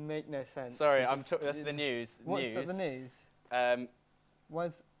make no sense. Sorry, You I'm. just- That's you the just- news. What's news. the news?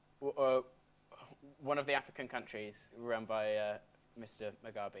 Was One of the African countries run by Mr.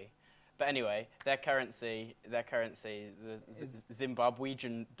 Mugabe. But anyway, their currency, the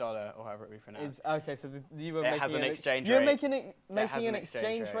Zimbabwean dollar, or however it be pronounced. is okay? So you were It making has an exchange You're rate. making has an an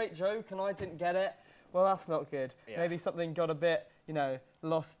exchange exchange rate joke, and I didn't get it. Well, that's not good. Yeah. Maybe something got a bit, you know,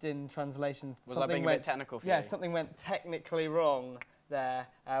 lost in translation. Was I something being a went, bit technical for Yeah, you? something went technically wrong there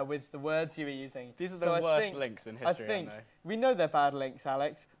with the words you were using. These are So the I worst think- links in I history, think aren't we know they're bad links,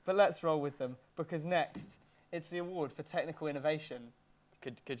 Alex, but let's roll with them because next it's the award for technical innovation.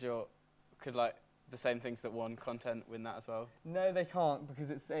 they? Could like the same things that won content win that as well? No, they can't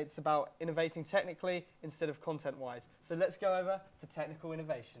because it's about innovating technically instead of content-wise. So let's go over to technical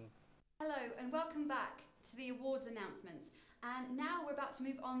innovation. Hello and welcome back to the awards announcements. And now we're about to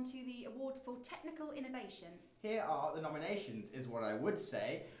move on to the award for technical innovation. Here are the nominations, is what I would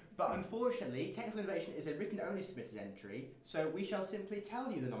say, but unfortunately, technical innovation is a written-only submitted entry, so we shall simply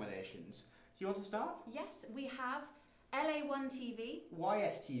tell you the nominations. Do you want to start? Yes, we have LA1 TV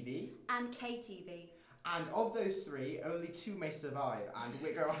YSTV, and KTV. and of those 3, only 2 may survive, and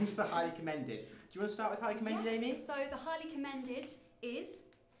we go on to the highly commended. Do you want to start with highly commended, Yes, Amy? so the highly commended is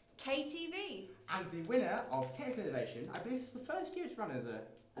KTV. And the winner of Technical Innovation, I believe this is the first year it's run as a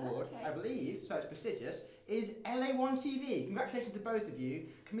award, Okay. I believe, so it's prestigious, is LA1 TV. Congratulations to both of you.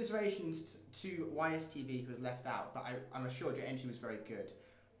 Commiserations to YSTV who was left out, but I'm assured your entry was very good.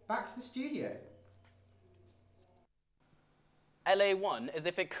 Back to the studio. LA1, as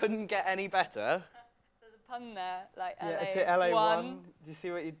if it couldn't get any better. There's a pun there, like Yeah, LA. is it LA1? Do you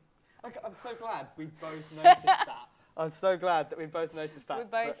see what you... I'm so glad we both noticed that. I'm so glad that we both noticed that.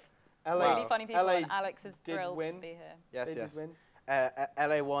 We're both LA, really funny people, LA and Alex is did thrilled win. to be here. Yes, They yes. did win.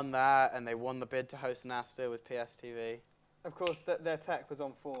 LA won that, and they won the bid to host NaSTA with PSTV. Of course, their tech was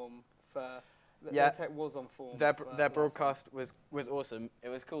on form for... Yeah. Their tech was on form. Their for their last broadcast was awesome. It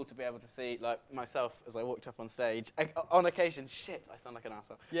was cool to be able to see, like, myself as I walked up on stage. On occasion, shit, I sound like an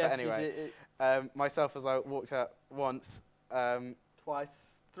arsehole. Yes, but anyway, you did, myself as I walked up once.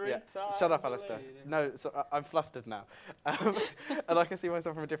 twice, three Yeah. times. Shut up, a Alistair. lady. No, so I'm flustered now. And I can see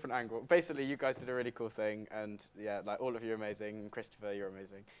myself from a different angle. Basically, you guys did a really cool thing, and yeah, like, all of you are amazing. Christopher, you're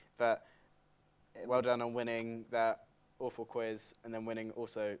amazing. But well done on winning that awful quiz, and then winning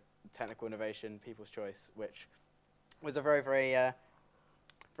also Technical Innovation, People's Choice, which was a very, very,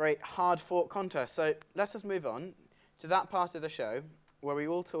 very hard-fought contest. So let us move on to that part of the show where we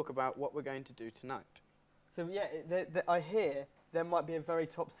all talk about what we're going to do tonight. So yeah, I hear there might be a very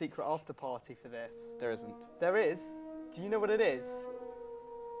top secret after party for this. There isn't. There is. Do you know what it is?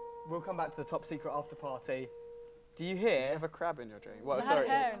 We'll come back to the top secret after party. Do you Did you hear? have a crab in your drink? Well, I had sorry,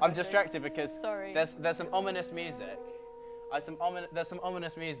 hair in I'm my distracted because Sorry. there's some ominous music. There's some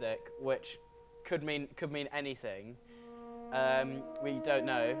ominous music which could mean anything. We don't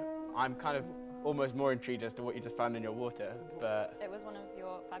know. I'm kind of almost more intrigued as to what you just found in your water, but It was one of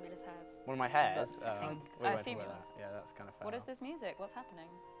your fabulous hairs. one of my hairs. That's fine. we I won't assume talk it about was. that. Yeah, that's kind of foul. What is this music? What's happening?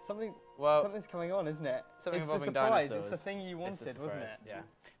 Something. Well, Something's coming on, isn't it? something it's the involving surprise. dinosaurs. It's the thing you It's the wanted, wasn't surprise, it? Yeah.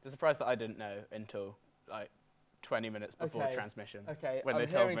 The surprise that I didn't know until like 20 minutes before Okay. transmission. Okay, When I'm they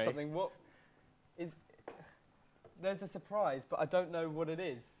told hearing me. something. What is? There's a surprise, but I don't know what it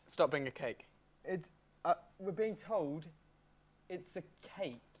is. Stop being a cake. We're being told it's a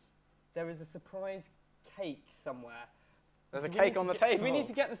cake. There is a surprise cake somewhere. There's a Do we cake need on to the get- table. We need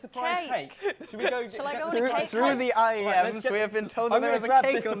to get the surprise Cake. cake. Should we go? Shall I get go the on a surprise cake Through the hunt? Right, let's IEMs, get- we have been told that I'm there going is to a grab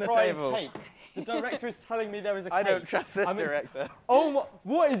cake this on the surprise table. cake. The director is telling me there is a cake. I don't trust this I'm ex- director. Oh,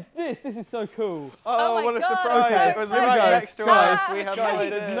 what is this? This is so cool. Oh my what a God, surprise. I'm so It was excited. right Guys, next to guys, us. We have no Guys, idea.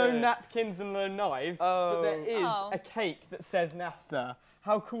 there's no napkins and no knives, but there Oh. is Oh. a cake that says NaSTA.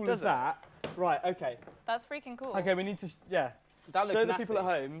 How cool Does is it? that? Right, okay. That's freaking cool. Okay, we need to, yeah. That looks Show the nasty. people at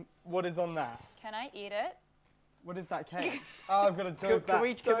home what is on that. Can I eat it? What is that cake? Oh, I've got to do it Can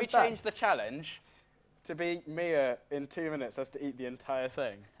we back. change the challenge to be Mia in 2 minutes has to eat the entire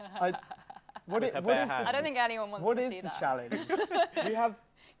thing? What, With her what bare is hands. I don't think anyone wants What to is see the that. challenge? We have,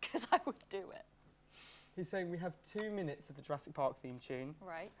 Because I would do it. he's saying we have 2 minutes of the Jurassic Park theme tune,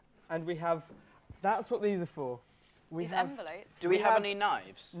 Right. and we have, that's what these are for. We These have, envelopes. Do we have have- any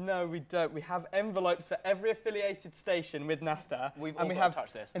knives? no, we don't. We have envelopes for every affiliated station with NaSTA, We've all and we got have to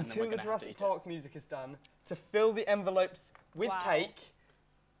touch this, and then until we're the going to have to Jurassic eat it. Park music is done to fill the envelopes with Wow. cake.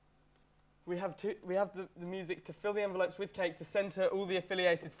 We have the music to fill the envelopes with cake to send to all the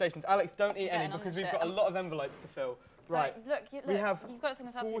affiliated stations. Alex, don't eat any Getting on because the we've shit. got a lot of envelopes to fill. Right. Don't- Look, We look, have you've got to sing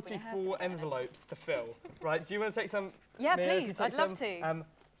this out to people when your hair's 44 gonna get in it. envelopes to fill. Right, do you want to take some? Yeah, Mia, if you please. take I'd love some, to. Have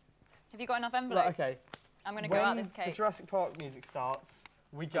Have you got enough envelopes? okay. I'm going to go out When this the cake. Jurassic Park music starts,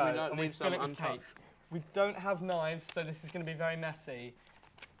 we Can go we not and we leave fill some it with cake. untouched? We don't have knives, so this is going to be very messy.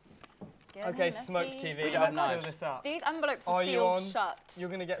 Get Okay, messy. Smoke TV, We don't have let's fill knives. this up. These envelopes Are are you sealed on? shut. You're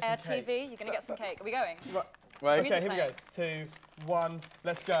going to get some Air cake. TV, you're going to get some cake. Are we going? Wait. Music Okay, here we go. playing. 2, 1,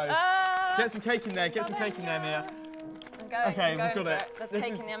 let's go. Ah! Get some cake in there, get some cake in there, Mia. I'm going. Okay, I'm we've going got for it. There's This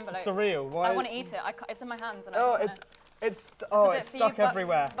cake is in the envelope. surreal. Why? I want to eat it. It's in my hands. And I Oh, just it's a bit for you, stuck Bucks-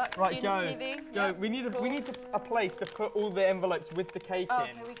 everywhere. Bucks Right, Student go. TV. Go. Yeah, We need cool. a place to put all the envelopes with the cake Oh,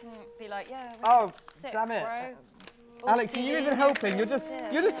 in. so we can be like, yeah. Oh, sick, damn it. Bro. Alex, are you even helping? You're just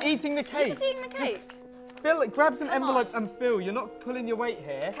eating the You're cake. just eating the cake. Fill it, grab some Come envelopes on. and fill. You're not pulling your weight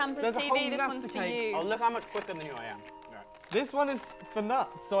here. Campus There's a whole TV, this NaSTA one's for cake. you. Oh, look how much quicker than you I am. Right. This one is for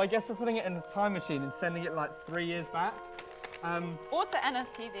nuts, so I guess we're putting it in a time machine and sending it like 3 years back. Or to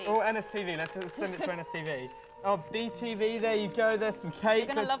NSTV. Or NSTV, let's just send it to NSTV. Oh, BTV, there you go, there's some cake. You're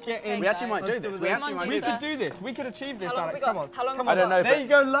gonna Let's love get this in. cake, We actually might guys. do this. We Come actually on, might We do do could this. do this. We could achieve this, How long Alex. have we Come got? on. How long Come have we on. I don't know, There but-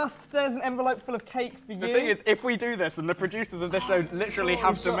 you go, Lust. There's an envelope full of cake for you. The thing is, if we do this, then the producers of this show literally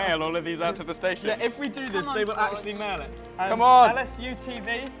have to mail all of these out to the station. Yeah, if we do this, on, they will George. actually mail it. Come on. LSU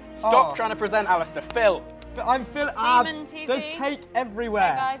TV. Stop trying to present Alistair. Phil. I'm Phil. Demon TV. There's cake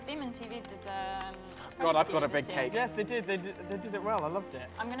everywhere. Hey guys, Demon TV did God, I've got a big cake. Yes, they did. They did it well. I loved it.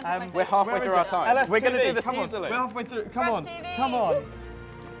 I'm gonna put my We're face halfway Where through is our it? time. LSTV, We're going to do this come on. easily. We're halfway through. Come Fresh on. TV. Come on.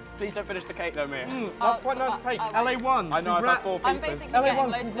 Please don't finish the cake though, Mia. That's quite nice cake. LA1. I know, I've had 4 I'm pieces. basically getting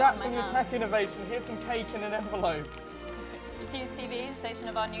LA1, loads of it on congrats my on your hands. tech innovation. Here's some cake in an envelope. Fuse TV, station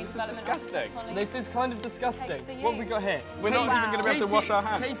of our new development disgusting. officer. This is kind of disgusting. Cake for What you. have we got here? We're not even going to be able to wash our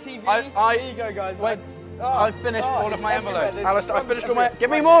hands. KTV. Here you go, guys. Wait, I've finished all of it's my everywhere. envelopes. There's Alistair, I've crumbs finished all my... everywhere. Give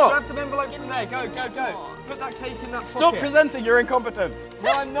me Right, more! Grab some envelopes from there. Go, Give go, me go. more. Put that cake in that Stop pocket. presenting, you're incompetent. No,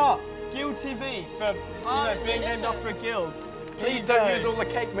 I'm not. Guild TV for being named delicious. after a guild. Please don't use all the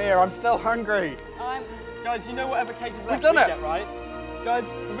cake, Mia. I'm still hungry. Guys, you know whatever cake is left, done we it. get, right? Guys,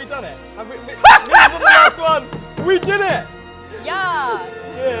 have we done it? Have we? Mia's on the last one. We did it. Yeah!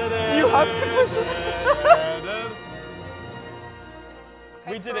 You have to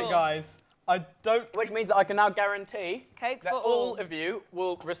We did it, guys. I don't. Which means that I can now guarantee Cake that for all of you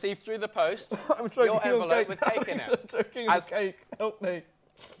will receive through the post I'm choking your on envelope cake. with cake in I'm it. choking on As- cake. Help me.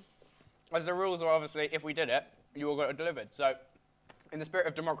 As the rules are obviously, if we did it, you all got it delivered. So, in the spirit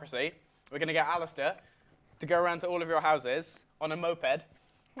of democracy, we're going to get Alistair to go around to all of your houses on a moped,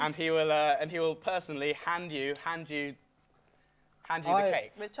 and he will personally hand you the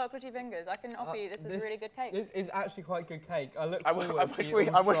cake. With chocolatey fingers, I can offer you this is really good cake. This is actually quite good cake. I look I forward to wish you we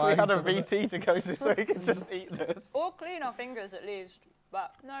all had a trying some of it. VT to go to so we could just eat this. Or clean our fingers at least.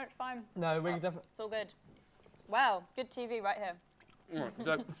 But no, it's fine. No, we definitely. It's all good. Wow, good TV right here.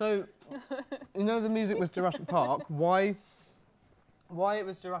 So, you know the music was Jurassic Park. Why it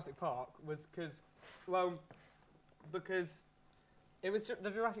was Jurassic Park was because it was the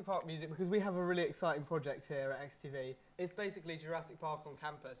Jurassic Park music because we have a really exciting project here at XTV. It's basically Jurassic Park on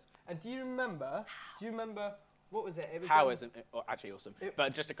campus. And do you remember? What was it? It was How isn't it? Oh, actually awesome.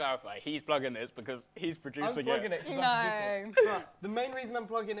 But just to clarify, he's plugging this because he's producing I'm plugging it. 'cause No. I'm producing it. But the main reason I'm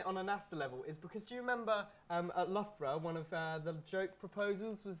plugging it on a NaSTA level is because do you remember at Loughborough, one of the joke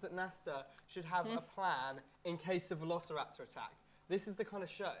proposals was that NaSTA should have a plan in case of Velociraptor attack. This is the kind of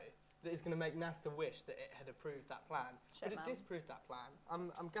show that is going to make NaSTA wish that it had approved that plan. Shit, but it man. disproved that plan.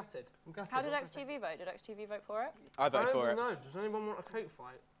 I'm gutted. I'm gutted. How did I'm XTV vote? Did XTV vote for it? I voted for it. No, does anyone want a cake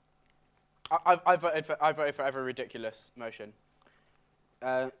fight? I voted for every ridiculous motion.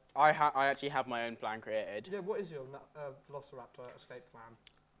 I actually have my own plan created. Yeah, what is your Velociraptor escape plan?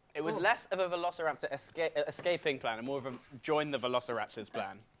 It was less of a Velociraptor escaping plan and more of a join the Velociraptors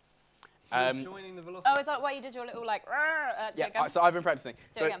plan. You're joining the Velociraptor. Oh, is that why you did your little like? Yeah, so I've been practicing.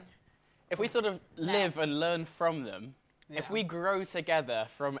 Do So it again. if we sort of live and learn from them, if we grow together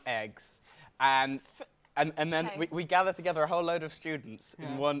from eggs, and then Okay. we gather together a whole load of students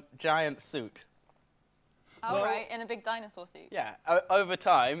in one giant suit. Oh, Well- right, in a big dinosaur suit. Yeah, over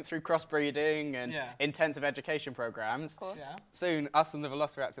time, through crossbreeding and Yeah. intensive education programs, Of course. Yeah. soon us and the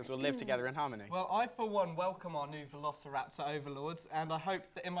Velociraptors will live together in harmony. Well, I, for one, welcome our new Velociraptor overlords, and I hope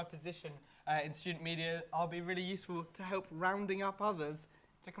that in my position in student media, I'll be really useful to help rounding up others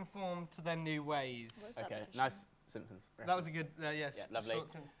to conform to their new ways. Where's that Okay, position? nice Simpsons. That was a good, yes. Yeah, lovely.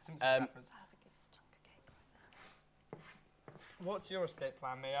 Short Simpsons Um, reference. That's a good chunk of cake. What's your escape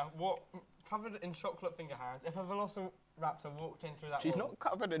plan, Mia? What covered in chocolate finger hands? If a Velociraptor walked in through that She's wall, not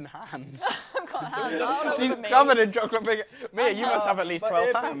covered in hands. I've got hands all over She's me. covered in chocolate finger. Mia, you must have at least My 12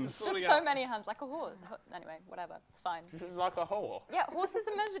 earpiece hands. is Just falling so out. many hands, like a horse. Anyway, whatever, it's fine. Like a whore. Yeah, horses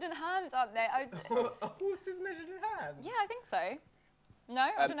are measured in hands, aren't they? A horse is measured in hands? Yeah, I think so. No,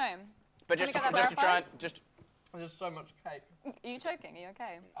 I don't know. But Wanna just get that to try verified? and just There's so much cake. Are you choking? Are you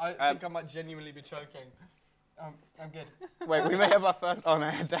okay? I think I might genuinely be choking. I'm good. wait, we may have our first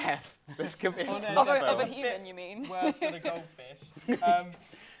on-air death. This could be a On-air Of super. a death. human, you mean? Worse than a goldfish.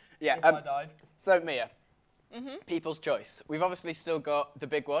 Yeah. If I died. So Mia, People's Choice. We've obviously still got the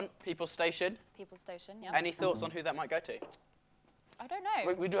big one, People's Station. People's Station, yeah. Any thoughts on who that might go to? I don't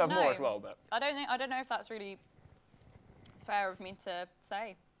know. We do have more as well, but I don't know if that's really fair of me to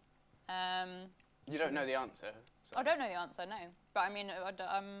say. you don't know the answer. So. I don't know the answer, no. But I mean, no.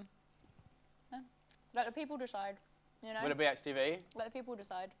 Let the people decide. You know. Will it be XTV? Let the people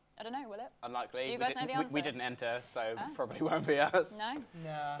decide. I don't know. Will it? Unlikely. Do you guys know the we answer? didn't enter, so Ah. probably won't be us. No.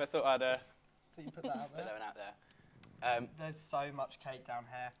 Nah. But I thought I'd So you put that out put there. that one out there. There's so much cake down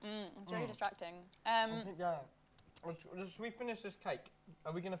here. It's really distracting. Keep going. Should we finish this cake?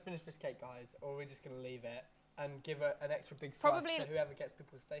 Are we going to finish this cake, guys? Or are we just going to leave it and give it an extra big slice Probably- to whoever gets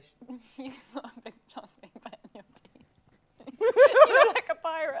People's Station? You've got a big chocolate bit in your teeth. You look like a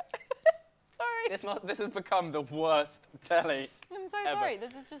pirate. Sorry. This has become the worst telly. I'm so ever. sorry.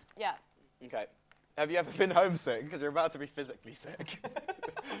 This is just, yeah. Okay. Have you ever been homesick? Because you're about to be physically sick.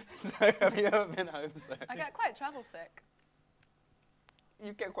 So have you ever been homesick? I get quite travel sick.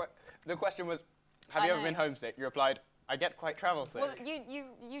 You get quite. The question was, have I you ever know. been homesick? You replied, I get quite travel sick. Well,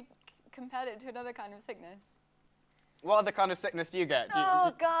 you compared it to another kind of sickness. What other kind of sickness do you get?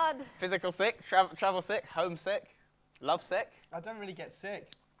 Oh, God. Physical sick, travel sick, homesick, love sick? I don't really get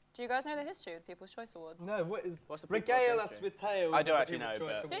sick. Do you guys know the history of People's Choice Awards? No, what is... What's the People's Regale Choice us history? with tales. I do of the actually People's know,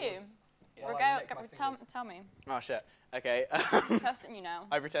 Choice but- Do you? Awards. Yeah. While I Regale, lick my fingers. tell me. Oh, shit. Okay. I'm testing you now.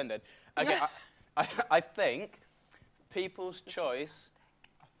 I pretended. Okay, I think People's Choice...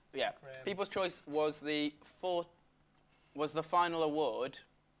 Yeah, People's Choice was the final award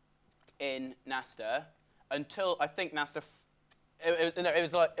in NaSTA until I think NaSTA...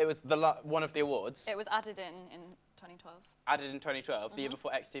 It was one of the awards. It was added in 2012. Added in 2012, the year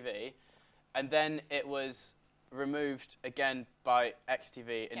before XTV, and then it was removed again by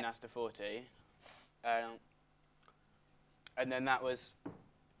XTV in NaSTA 40, and then that was,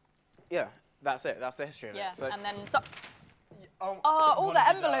 yeah, that's it. That's the history of it. Yeah, So and then Oh, all what the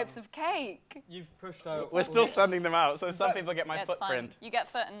have you envelopes done? of cake. You've pushed out... we're still sending them out, so some people get my Yeah, it's fine. footprint. You get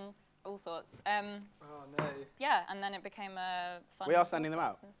foot and all sorts. Oh, no. Yeah, and then it became a fun. We are sending them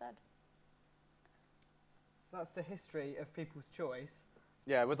out. Instead. So that's the history of People's Choice.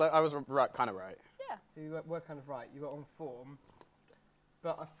 Yeah, I was right, kind of right. Yeah. So you were kind of right. You were on form.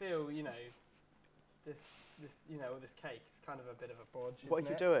 But I feel, you know, this cake is kind of a bit of a bodge, What are isn't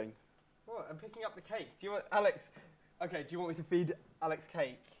you it? doing? What? I'm picking up the cake. Do you want... Alex... Okay, do you want me to feed Alex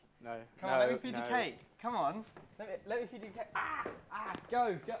cake? No. Come on, let me feed you cake. Come on. Let me feed you cake.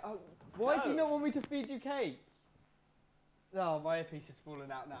 Go. Oh, why do you not want me to feed you cake? Oh, my earpiece is falling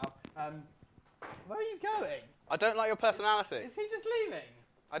out now. Where are you going? I don't like your personality. Is he just leaving?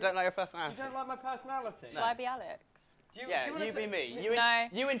 I don't like your You personality. don't like my personality? Shall I be Alex? Do you, Yeah, do you wanna you be me. No.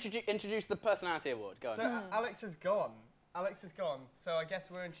 You introduce the personality award. Go on. So Alex is gone. Alex is gone. So I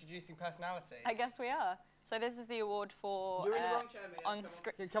guess we're introducing personality. I guess we are. So this is the award for You're in the wrong chair, Mia. on Come on.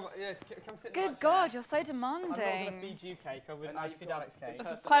 screen. Come on, yes, come sit in my Good chair. God, you're so I'm not going to demanding. feed you cake. now I'd you've feed got Alex cake. There's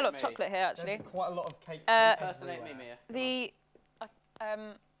Impersonate quite a lot of me. chocolate here, actually. There's quite a lot of cake. Impersonate me, everywhere.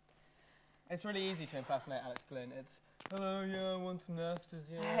 Mia. It's really easy to impersonate Alex Glynn. It's, hello, yeah, I want some nastas,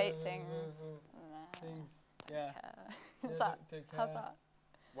 yeah. I hate things. Things, yeah. What's Yeah, that? don't How's care. that?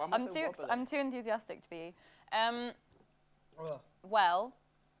 Why am I so wobbly? I'm too enthusiastic to be. Oh, Well,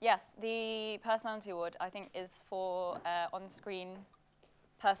 yes, the personality award I think is for on-screen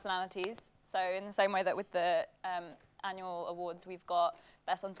personalities. So in the same way that with the annual awards, we've got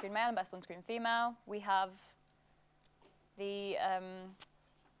best on-screen male and best on-screen female. We have the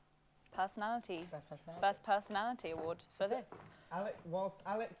best personality award for this. Whilst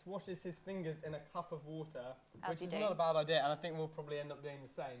Alex washes his fingers in a cup of water, As which you is do. not a bad idea, and I think we'll probably end up doing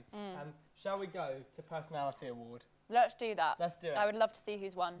the same. Shall we go to personality award? Let's do that. Let's do it. I would love to see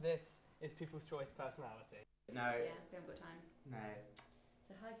who's won. This is People's Choice personality. No. Yeah, we haven't got time. No.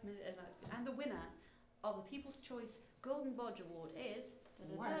 So high committed and the winner of the People's Choice Golden BODGE Award is...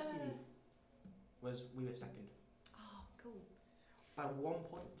 YSTV we were second. Oh, cool. By 1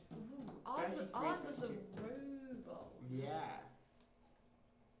 point. Ooh, ours was the 33-22. robot. Yeah.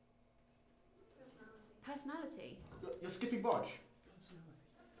 Personality. You're skipping BODGE.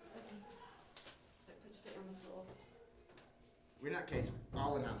 Okay. Just put it on the floor. In that case,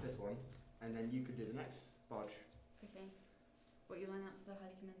 I'll announce this one, and then you could do the next BODGE. Okay. What, you'll announce the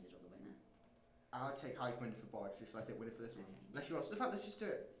highly commended or the winner? I'll take highly commended for BODGE, just so I take winner for this one. Okay. Unless you want. In fact, let's just do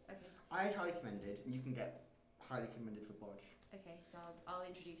it. Okay. I had highly commended, and you can get highly commended for BODGE. Okay, so I'll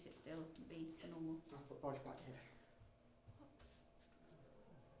introduce it still, be the normal. I'll put BODGE back here.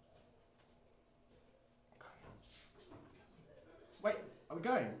 Wait, are we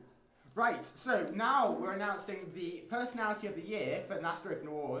going? Right, so now we're announcing the personality of the year for NaSTA Open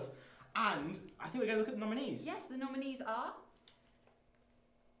Awards, and I think we're going to look at the nominees. Yes, the nominees are...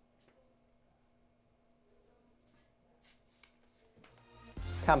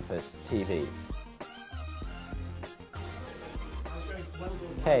 Campus TV,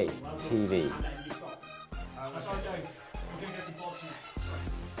 K TV,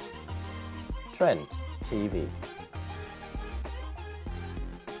 Trent TV,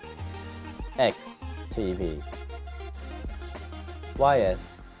 X TV,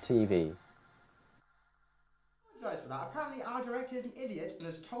 YSTV. Guys for that. Apparently our director is an idiot and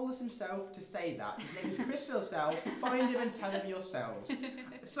has told us himself to say that. His name is Chris Philsell. Find him and tell him yourselves.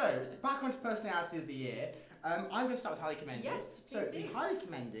 So, back onto personality of the year. I'm going to start with highly commended. Yes, so please do. the highly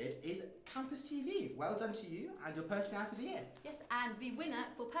commended is Campus TV. Well done to you and your personality of the year. Yes, and the winner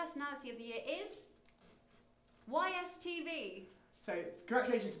for personality of the year is... YSTV. So,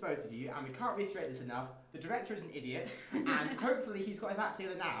 congratulations to both of you, and we can't reiterate this enough. The director is an idiot, and hopefully he's got his act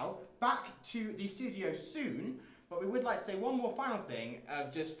together now. Back to the studio soon, but we would like to say one more final thing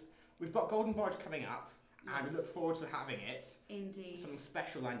of just We've got Golden Bodge coming up, and we Yes. look forward to having it. Indeed. Something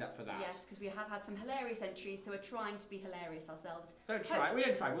special lined up for that. Yes, because we have had some hilarious entries, so we're trying to be hilarious ourselves. Don't try. We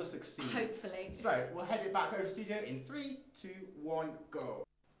don't try. We'll succeed. Hopefully. So we'll head it back over to studio in 3, 2, 1, go.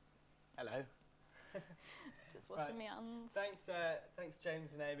 Hello. Just washing my hands. Thanks,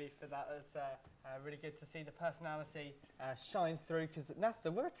 James and Amy, for that. It's really good to see the personality shine through, because at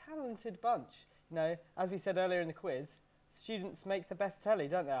NaSTA, we're a talented bunch. You know, as we said earlier in the quiz, students make the best telly,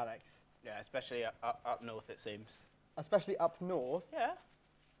 don't they, Alex? Yeah, especially up north, it seems. Especially up north. Yeah.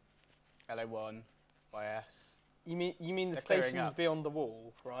 LA1, YS. You mean the They're clearing stations up. beyond the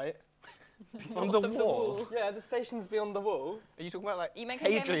wall, right? On North the of wall? Yeah, the stations beyond the wall. Are you talking about like You make a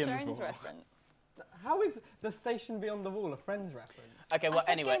Game of Hadrian's Thrones Wall? reference. How is the station beyond the wall a Friends reference? Okay, well, I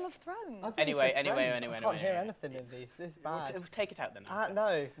said anyway. Game of Thrones. I thought you Anyway, said anyway, Friends. anyway, I can't hear anyway. anything in these. This is We'll bad. we'll take it out then.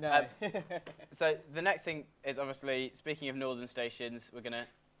 After. No. So the next thing is obviously, speaking of northern stations, we're going to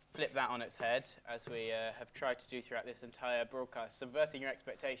flip that on its head, as we have tried to do throughout this entire broadcast, subverting your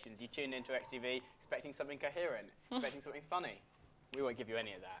expectations. You tune into XTV expecting something coherent, expecting something funny. We won't give you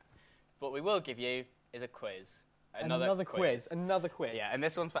any of that. What we will give you is a quiz. Another quiz. Another quiz. Yeah, and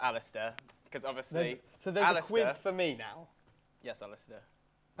this one's for Alistair, because obviously... There's a Alistair, quiz for me now. Yes, Alistair.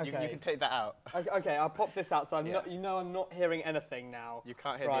 Okay. You can take that out. Okay, I'll pop this out, so I'm Yeah. not. You know, I'm not hearing anything now. You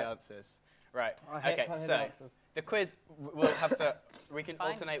can't hear Right. the answers. Right. Can't Okay, hear the so answers. the quiz, we'll have to... We can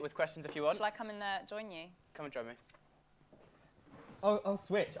Fine. alternate with questions if you want. Shall I come and join you? Come and join me. I'll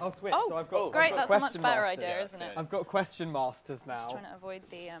switch. Oh, so I've got. great, I've got that's a much question better masters. idea, isn't it? I've got question masters now. Just trying to avoid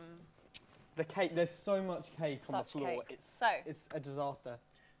the The cake. There's so much cake on the such floor. cake. So, It's a disaster.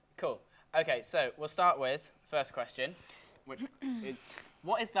 Cool. Okay, so we'll start with first question, which is,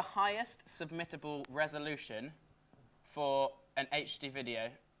 what is the highest submittable resolution for an HD video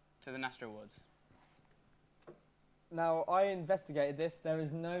to the NaSTA Awards? Now, I investigated this. There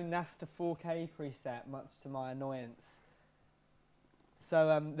is no NaSTA 4K preset, much to my annoyance.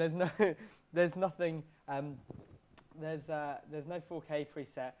 So there's nothing. There's no 4K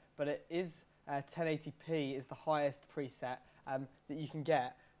preset, but it is 1080p is the highest preset that you can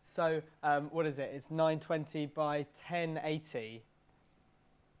get. So what is it? It's 920 by 1080.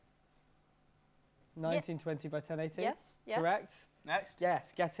 1920 by 1080. yes, yes. Correct. Next.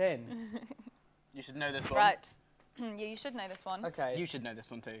 Yes. Get in. You should know this one. Right. Yeah, you should know this one. Okay. You should know this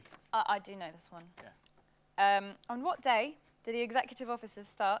one too. I do know this one. Yeah. On what day do the executive officers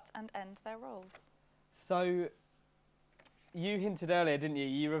start and end their roles? So you hinted earlier, didn't you?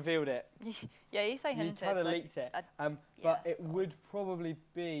 You revealed it. Yeah, you say You hinted. kind of I- leaked it. yeah, But it sort of. would probably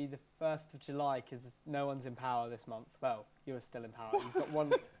be the 1st of July, because no one's in power this month. Well, you're still in power. You've got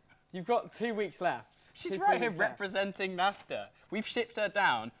one. You've got 2 weeks left. She's 2 right here weeks left. representing NaSTA. We've shipped her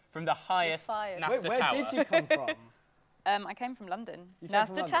down from the highest fired. NaSTA Where tower, did you come from? I came from London. You came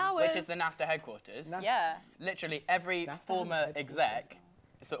from NaSTA London? Towers. which is the NaSTA headquarters. Yeah. Literally every NaSTA has former headquarters. exec,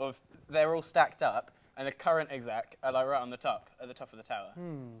 sort of, they're all stacked up, and the current exec are like right on the top, at the top of the tower.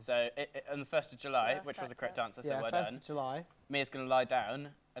 So on the 1st of July, Yeah, which was the stacked correct up. answer, so Yeah, well 1st done. of July. Mia's going to lie down,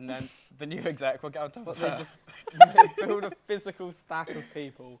 and then the new exec will get on top But of they her. just build a physical stack of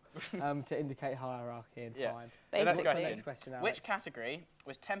people to indicate hierarchy and Yeah. time. The next Basically. What's the question. next question, Alex? Which category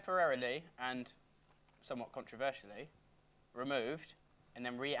was temporarily and somewhat controversially removed and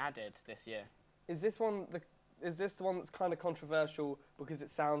then re-added this year? Is this one the one that's kind of controversial because it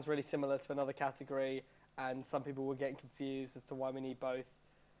sounds really similar to another category, and some people were getting confused as to why we need both?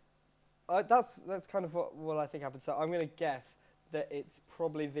 That's kind of what I think happened. So I'm going to guess that it's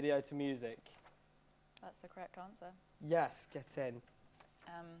probably video to music. That's the correct answer. Yes, get in.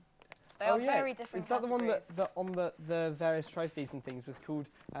 They are very different Is that the one categories. that on the various trophies and things was called,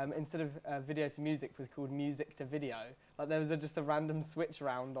 instead of video to music, was called music to video? Like there was just a random switch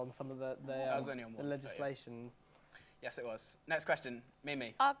around on some of the was only on the one, but yeah. legislation. Yes, it was. Next question,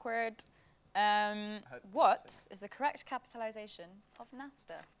 Mimi. Awkward. hope What so. is the correct capitalisation of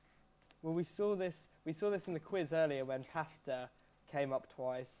NaSTA? Well, we saw this in the quiz earlier when pasta came up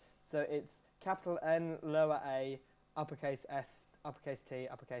twice. So it's capital N, lower A, uppercase S, uppercase T,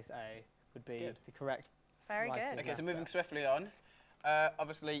 uppercase A would be Good. the correct. Very Writing. good. Okay, so NaSTA. moving swiftly on.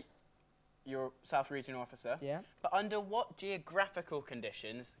 Obviously, you're South Regional Officer. Yeah. But under what geographical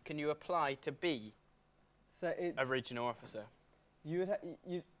conditions can you apply to be So it's a Regional Officer? you would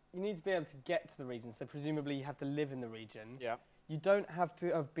you need to be able to get to the region. So presumably you have to live in the region. Yeah. You don't have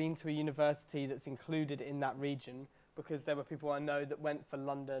to have been to a university that's included in that region, because there were people I know that went for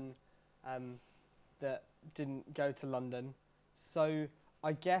London that didn't go to London. So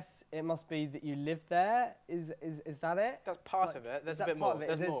I guess it must be that you live there. Is that it? That's part Like, of it. There's is a that bit part more. of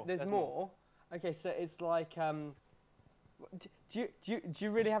it? There's more. There's more. Okay, so it's like Do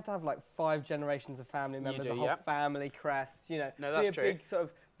you really have to have like 5 generations of family members, do, a whole yeah. family crest, you know, No, be that's a true. big sort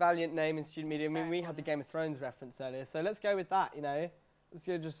of valiant name in student media. I mean, very we had the Game of Thrones reference earlier, so let's go with that, you know. Let's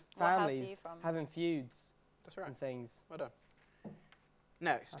go just What house are families you from? having feuds That's right. and things. Well done.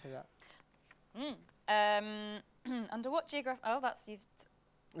 Next. Happy with that. Under what geographic? Oh, that's you've.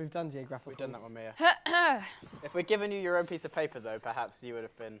 We've done geographical. We've done that one, Mia. If we'd given you your own piece of paper, though, perhaps you would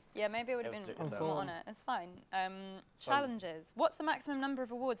have been. Yeah, maybe it would have Able been to a do bit that. more on it. It's fine. Challenges. What's the maximum number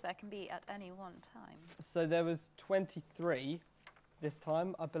of awards there can be at any one time? So there was 23 this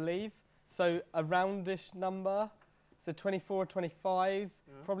time, I believe. So a roundish number. So 24 or 25.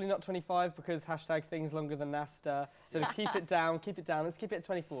 Probably not 25 because hashtag things longer than NaSTA. So to keep it down, keep it down. Let's keep it at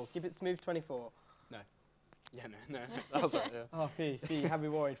 24. Keep it smooth 24. Yeah, no, that was right, yeah. Oh, Fee, you had me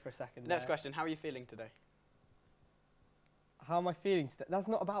worried for a second. Next there. question, how are you feeling today? How am I feeling today? That's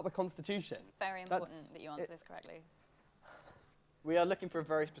not about the Constitution. It's very important that you answer this correctly. We are looking for a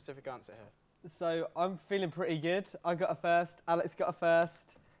very specific answer here. So I'm feeling pretty good. I got a first. Alex got a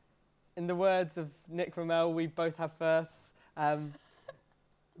first. In the words of Nick Rommel, we both have firsts.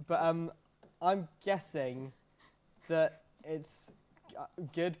 But I'm guessing that it's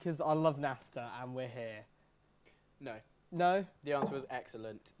good because I love NaSTA and we're here. No. No? The answer was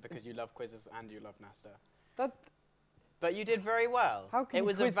excellent because you love quizzes and you love NaSTA. That, But you did very well. how can it you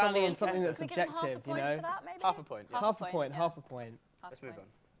was quiz a someone on valiant something effort. that's Can we give him half a objective, you point know? for that, maybe? Half a point. Yeah. Half a point, yeah. half a point. Half Let's a move point.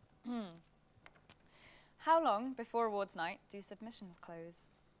 on. How long before awards night do submissions close?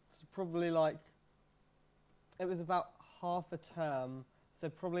 So probably like, it was about half a term. So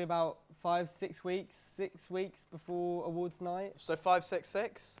probably about 5-6 weeks, 6 weeks before awards night. So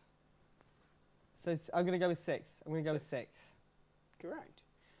 566? So I'm going to go with 6. I'm going to go with 6. Correct.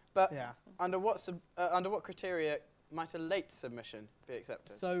 But Yeah. under what criteria might a late submission be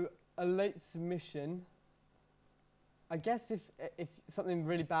accepted? So a late submission, I guess if something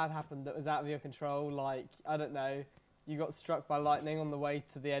really bad happened that was out of your control, like, I don't know, you got struck by lightning on the way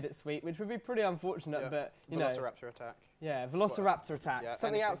to the edit suite, which would be pretty unfortunate, Yeah. but, you know. Velociraptor attack. Yeah, Velociraptor attack, Yeah,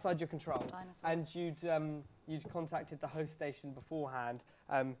 something anything. outside your control. Dinosaurs. And you'd contacted the host station beforehand,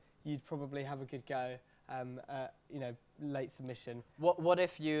 you'd probably have a good go, you know, late submission. What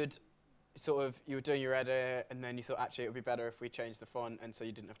if you were doing your edit and then you thought actually it would be better if we changed the font and so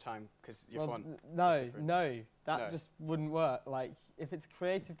you didn't have time because your font was different? No, that No. just wouldn't work. Like, if it's a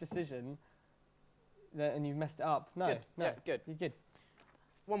creative decision and you've messed it up, no, Good. no, Yeah, good. you're good.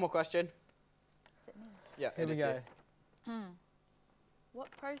 One more question. Is it me? Yeah, Here it we is go. you.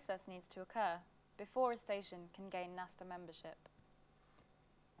 What process needs to occur before a station can gain NaSTA membership?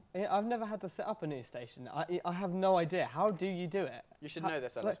 I've never had to set up a news station. I have no idea. How do you do it? You should How- know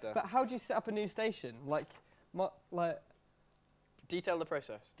this, like, Alistair. but how do you set up a news station? Like, Detail the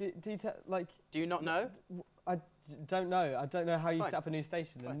process. detail, like, Do you not know? I don't know. I don't know how you Fine. set up a news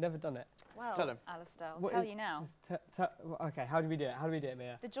station. Fine. I've never done it. Well, Tell him. Alistair, I'll What tell is- you now. Okay, how do we do it? How do we do it,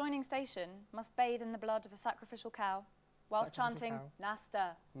 Mia? The joining station must bathe in the blood of a sacrificial cow whilst Sacrificial chanting cow.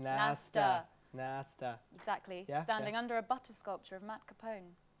 NaSTA. NaSTA. NaSTA. Exactly. Yeah, Standing yeah. under a butter sculpture of Matt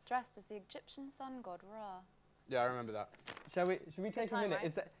Capone, dressed as the Egyptian sun god Ra. Yeah, I remember that. Should we take a time, minute?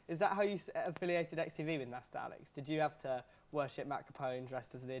 right? Is that how you affiliated XTV with NaSTA, Alex? Did you have to worship Matt Capone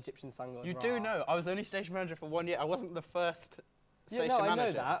dressed as the Egyptian sun god You Ra? do know. I was only station manager for 1 year. I wasn't the first Yeah, station no, I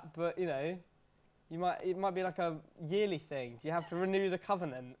manager. know that, but you know, it might be like a yearly thing. Do you have to renew the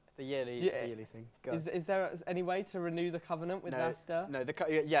covenant? The yearly, Yeah. yearly thing. Go on. Is there any way to renew the covenant with No, NaSTA? No,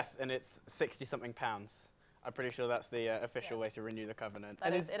 yes, and it's 60-something pounds. I'm pretty sure that's the official way to renew the covenant.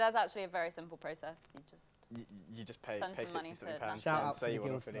 That is, it is actually a very simple process. You just You just pay Send some money 60-something to pounds Shout and out to say the you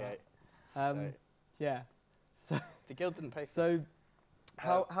want to guild for that. affiliate. So Yeah. So the guild didn't pay for it. so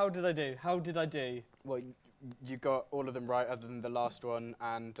how did I do? How did I do? Well, you got all of them right other than the last one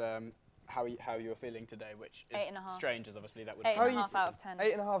and how you were feeling today, which is 8.5. strange as obviously that would eight How and you a half out of 10.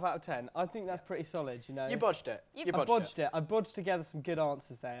 8.5 out of 10. I think that's pretty solid, you know. You bodged it. You You I bodged bodged it. I bodged together some good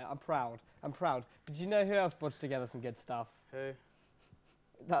answers there. I'm proud. But do you know who else bodged together some good stuff? Who?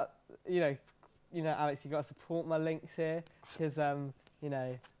 That you know, Alex, you got to support my links here because you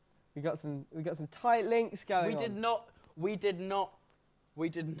know, we got some tight links going We on. did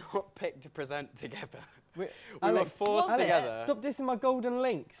not pick to present together. We We were Alex, forced Was it? together. Stop dissing my golden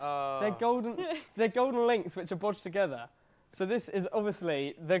links. They're golden. They're golden links which are bodged together. So this is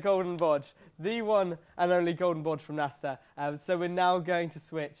obviously the golden bodge, the one and only golden bodge from NaSTA. So we're now going to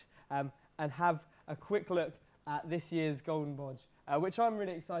switch and have a quick look at this year's golden bodge, which I'm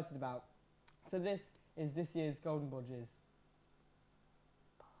really excited about. So this is this year's golden bodges.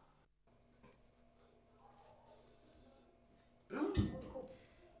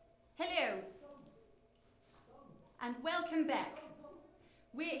 Hello. and welcome back.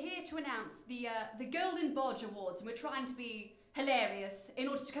 We're here to announce the Golden BODGE Awards, and we're trying to be hilarious in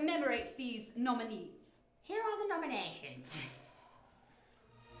order to commemorate these nominees. Here are the nominations.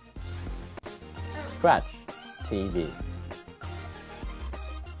 Scratch TV,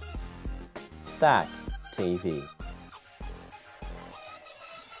 Stack TV,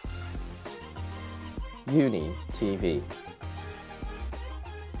 Uni TV,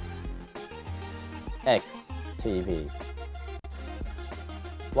 XTV,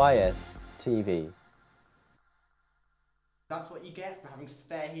 YSTV. That's what you get for having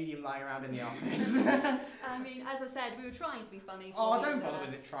spare helium lying around in the office. I mean, as I said, we were trying to be funny. Oh, don't bother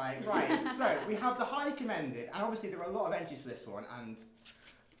with it, trying. Right, so we have the highly commended, and obviously there were a lot of entries for this one, and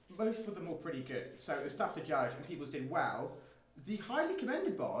most of them were pretty good, so it was tough to judge, and people did well. The highly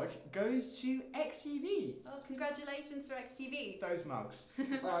commended badge goes to XTV. Oh, congratulations for XTV. Those mugs.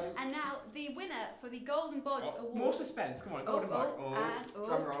 And now the winner for the Golden BODGE Award. More suspense, come on, Golden BODGE.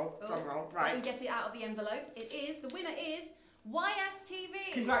 Drum roll, right. We get it out of the envelope. The winner is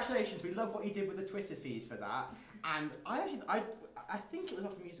YSTV. Congratulations, we love what you did with the Twitter feed for that. And I think it was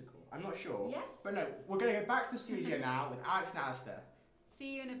off a musical, I'm not sure. Yes. But no, we're going to go back to the studio now with Alex and NaSTA.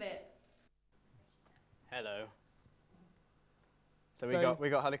 See you in a bit. Hello. So we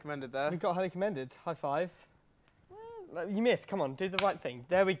got highly commended there. We got highly commended. High five. Well, you missed. Come on, do the right thing.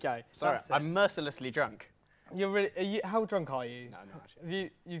 There we go. Sorry, I'm mercilessly drunk. You're really. How drunk are you? No, not actually.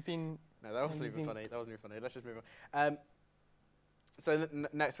 You've been. No, that wasn't even funny. That wasn't even funny. Let's just move on. So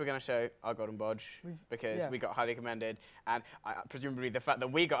next we're going to show our Golden BODGE because we got highly commended, and presumably the fact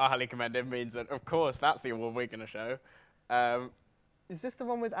that we got our highly commended means that of course that's the award we're going to show. Is this the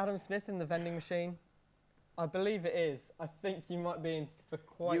one with Adam Smith in the vending machine? I believe it is. I think you might be in for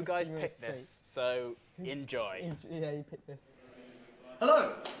quite. You guys picked this, so enjoy. Yeah, you picked this.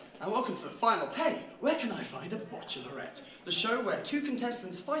 Hello, and welcome to the final. Hey, where can I find a bachelorette? The show where two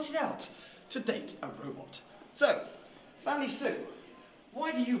contestants fight it out to date a robot. So, Fanny Sue,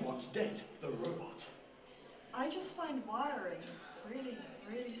 why do you want to date the robot? I just find wiring really,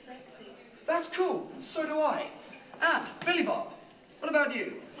 really sexy. That's cool. So do I. And Billy Bob, what about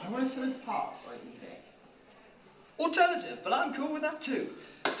you? I want to sell his parts like eBay. Alternative, but I'm cool with that too.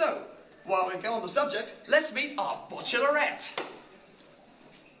 So, while we go on the subject, let's meet our bachelorette.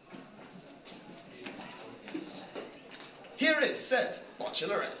 Here is said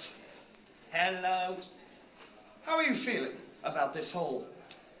bachelorette. Hello. How are you feeling about this whole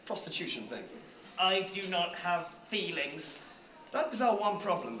prostitution thing? I do not have feelings. That is our one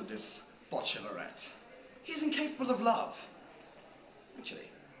problem with this bachelorette. He's incapable of love. Actually,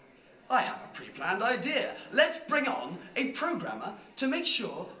 I have a pre-planned idea. Let's bring on a programmer to make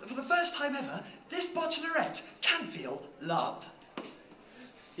sure that for the first time ever, this bachelorette can feel love.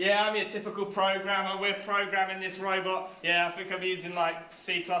 Yeah, I'm your typical programmer. We're programming this robot. Yeah, I think I'm using like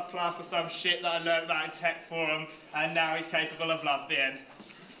C++ or some shit that I learned about in tech forum, and now he's capable of love, the end.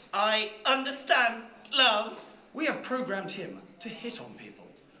 I understand love. We have programmed him to hit on people.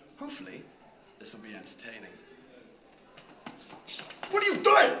 Hopefully, this will be entertaining. What are you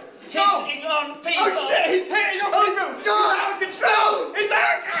doing? Hitting on people! Oh shit, he's hitting on people! God! Out of control! He's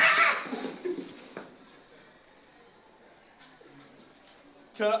out!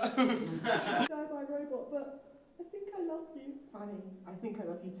 Die by robot, but I think I love you. Fanny, I think I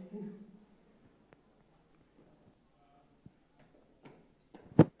love you too.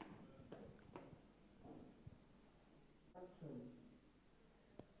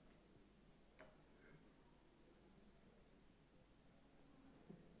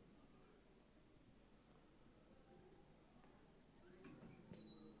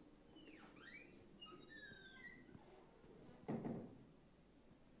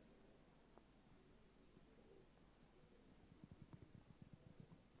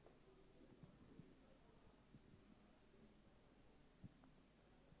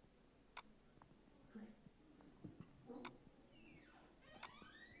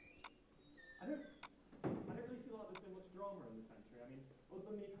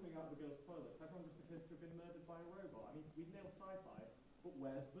 But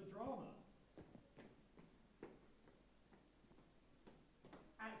where's the drama?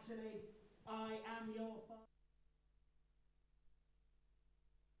 Actually, I am your father.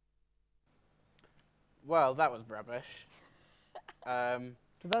 Well, that was rubbish. But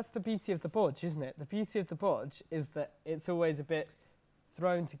that's the beauty of the BODGE, isn't it? The beauty of the BODGE is that it's always a bit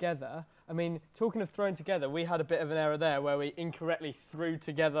thrown together. I mean, talking of thrown together, we had a bit of an error there where we incorrectly threw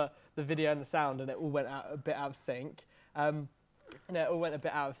together the video and the sound and it all went out a bit out of sync. You know, it all went a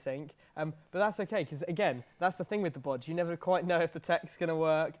bit out of sync. But that's okay, because again, that's the thing with the BODGE. You never quite know if the tech's going to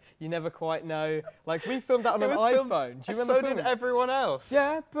work. You never quite know. Like, we filmed that on an iPhone. Do you remember? So did everyone else.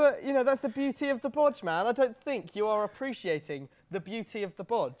 Yeah, but, you know, that's the beauty of the BODGE, man. I don't think you are appreciating the beauty of the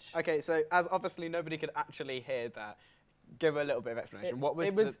BODGE. Okay, so as obviously nobody could actually hear that, give a little bit of explanation. What was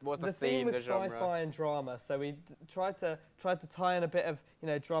the theme, the genre? Sci-fi and drama, so we tried to tie in a bit of, you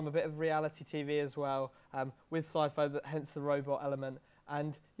know, drama, a bit of reality TV as well, with sci-fi, hence the robot element.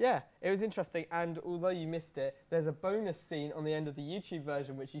 And yeah, it was interesting. And although you missed it, there's a bonus scene on the end of the YouTube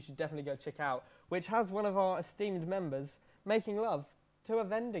version, which you should definitely go check out, which has one of our esteemed members making love to a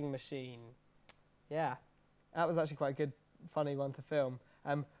vending machine. Yeah, that was actually quite a good, funny one to film.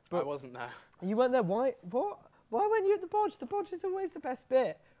 But I wasn't there. You weren't there? Why? What? Why weren't you at the BODGE? The BODGE is always the best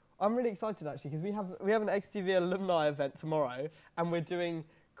bit. I'm really excited actually, because we have an XTV alumni event tomorrow, and we're doing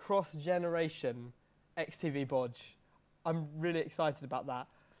cross-generation XTV BODGE. I'm really excited about that.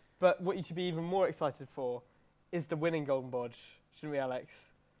 But what you should be even more excited for is the winning Golden BODGE, shouldn't we, Alex?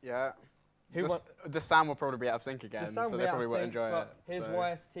 Yeah. The sound will probably be out of sync again, so they probably won't enjoy it. Here's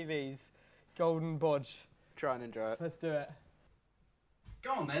YSTV's Golden BODGE. Try and enjoy it. Let's do it.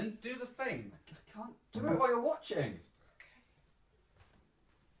 Go on then, do the thing. I can't do it while you're watching.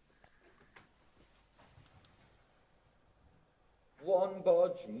 One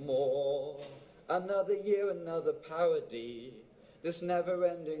BODGE more, another year, another parody. This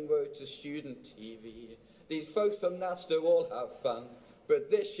never-ending road to student TV. These folks from NaSTA all have fun, but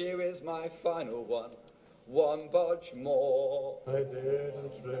this year is my final one. One BODGE more. I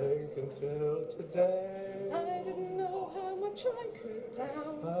didn't drink until today. I didn't know how much I could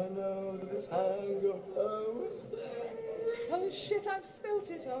down. I know that this hangover was there. Oh shit, I've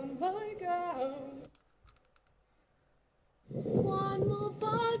spilt it on my gown. One more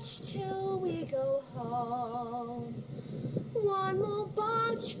BODGE till we go home. One more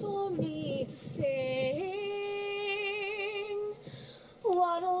BODGE for me to sing.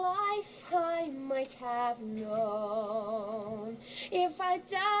 What a life I might have known if I'd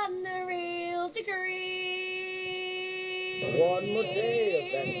done a real degree. One more day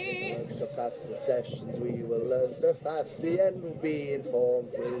of vending workshops at the sessions. We will learn stuff at the end. We'll be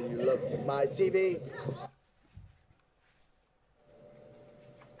informed. Will you look at my CV?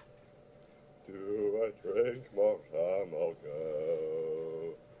 Do I drink more time? I'll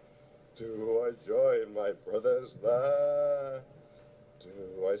go. Do I join my brothers there?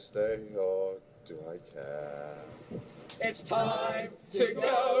 Do I stay or do I care? It's time to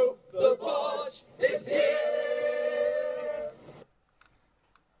go, the BODGE is here!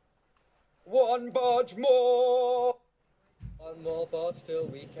 One BODGE more! One more BODGE till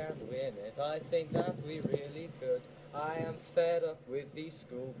we can win it. I think that we really could. I am fed up with these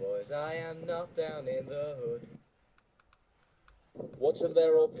schoolboys. I am not down in the hood. Watch them,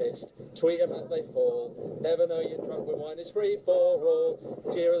 they're all pissed. Tweet them as they fall. Never know you're drunk when wine is free for all.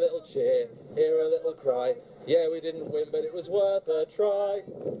 Cheer a little cheer, hear a little cry. Yeah, we didn't win, but it was worth a try.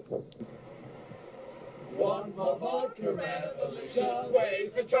 One more vodka revolution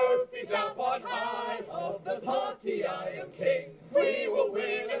waves the trophies up on high. Of the party I am king. We will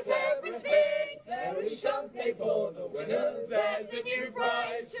win at everything. There is champagne for the winners. There's a new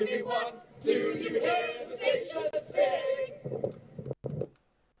prize to be won. Do you hear the station sing?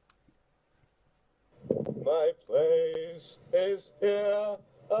 My place is here.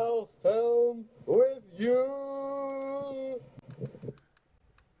 I'll film with you.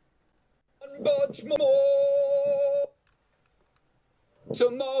 One BODGE more.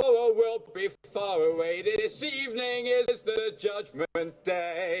 Tomorrow will be far away. This evening is the judgment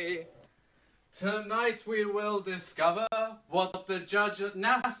day. Tonight we will discover what the judge at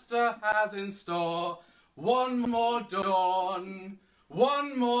NaSTA has in store. One more dawn,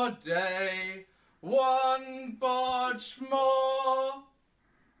 one more day, one BODGE more.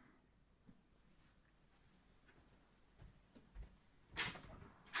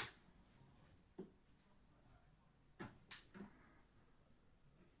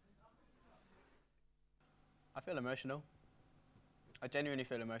 I feel emotional. I genuinely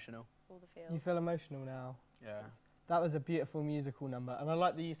feel emotional. All the feels. You feel emotional now? Yeah. That was a beautiful musical number, and I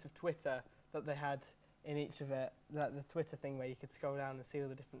like the use of Twitter that they had in each of it. Like the Twitter thing where you could scroll down and see all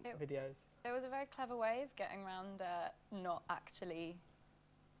the different videos. It was a very clever way of getting around not actually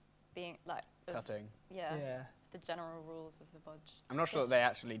being like cutting. Yeah. Yeah. The general rules of the BODGE. I'm not sure that they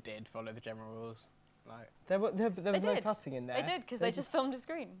actually did follow the general rules. Like there was no cutting in there. They did because they just filmed a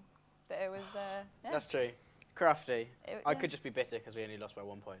screen. But it was. Yeah. That's true. Crafty. I could just be bitter because we only lost by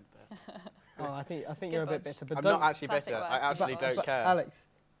 1 point. But oh, I think you're a bit bitter. But I'm not actually bitter. I actually don't care. Alex,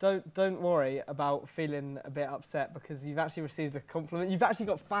 don't worry about feeling a bit upset because you've actually received a compliment. You've actually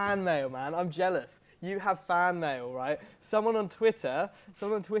got fan mail, man. I'm jealous. You have fan mail, right? Someone on Twitter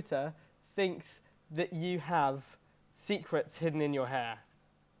thinks that you have secrets hidden in your hair.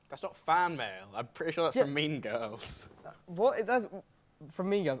 That's not fan mail. I'm pretty sure that's from Mean Girls. What? That's from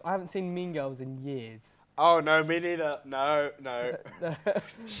Mean Girls. I haven't seen Mean Girls in years. Oh no, me neither. No.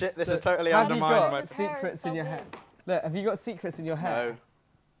 Shit, this is totally undermining my secrets in your hair. Look, have you got secrets in your hair? No.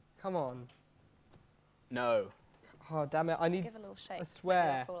 Come on. No. Oh damn it! I need. Give a little shake. I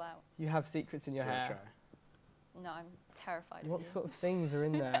swear, Fall out. you have secrets in your hair. Try? No, I'm terrified. What sort of things are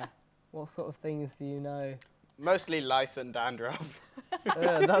in there? What sort of things do you know? Mostly lice and dandruff.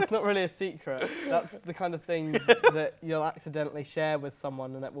 That's not really a secret. That's the kind of thing that you'll accidentally share with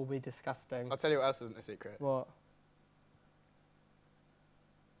someone and it will be disgusting. I'll tell you what else isn't a secret. What?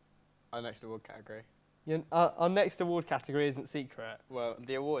 Our next award category. Our next award category isn't secret. Well,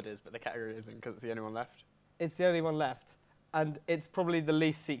 the award is, but the category isn't because it's the only one left. It's the only one left. And it's probably the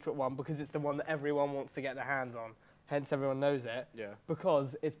least secret one because it's the one that everyone wants to get their hands on. Hence everyone knows it. Yeah.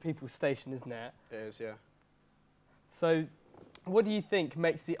 Because it's People's Station, isn't it? It is, yeah. So, what do you think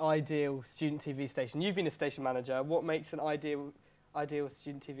makes the ideal student TV station? You've been a station manager. What makes an ideal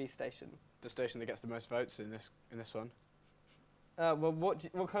student TV station? The station that gets the most votes in this one. Well, what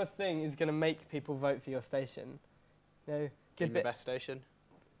kind of thing is going to make people vote for your station? You know, Being the best station.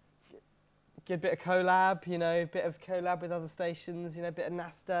 Get a bit of collab, you know, a bit of collab with other stations, you know, a bit of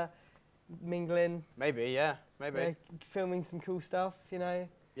NaSTA mingling. Maybe, yeah, maybe. You know, filming some cool stuff, you know.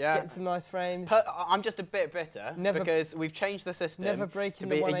 Yeah. Getting some nice frames. I'm just a bit bitter because we've changed the system to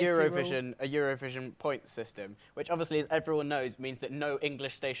be a Eurovision point system, which obviously, as everyone knows, means that no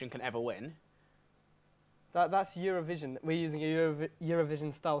English station can ever win. That's Eurovision. We're using a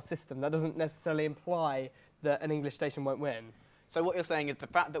Eurovision style system. That doesn't necessarily imply that an English station won't win. So what you're saying is the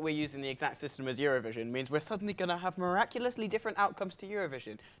fact that we're using the exact system as Eurovision means we're suddenly going to have miraculously different outcomes to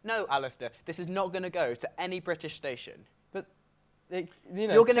Eurovision. No, Alistair, this is not going to go to any British station. But, you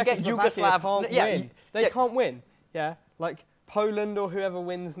know, you're going to get Yugoslav. They can't win. Yeah, like Poland or whoever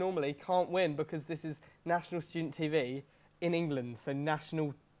wins normally can't win because this is national student TV in England. So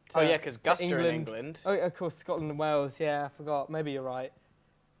national. Oh yeah, because Gloucester in England. Oh, of course, Scotland and Wales. Yeah, I forgot. Maybe you're right.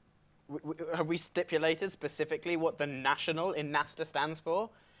 Have we stipulated specifically what the national in NaSTA stands for?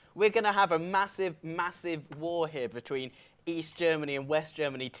 We're going to have a massive, massive war here between East Germany and West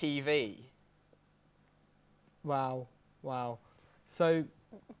Germany TV. Wow, wow. So,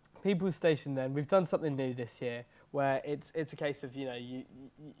 People's Station then, we've done something new this year where it's a case of, you know,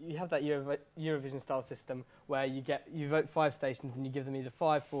 you have that Eurovision style system where you vote 5 stations and you give them either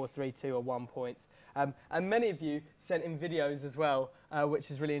 5, 4, 3, 2 or 1 points. And many of you sent in videos as well,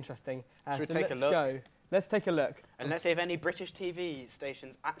 which is really interesting. Should we take a look? Let's take a look. And let's see if any British TV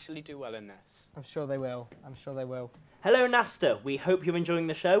stations actually do well in this. I'm sure they will. I'm sure they will. Hello NaSTA, we hope you're enjoying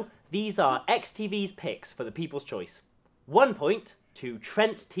the show. These are XTV's picks for the People's Choice. 1 point to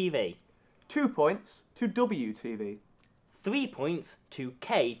Trent TV. 2 points to WTV. 3 points to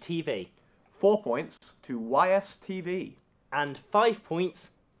KTV. 4 points to YSTV. And 5 points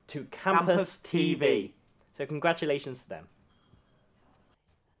to Campus TV. So congratulations to them.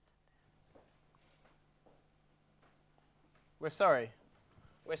 We're sorry.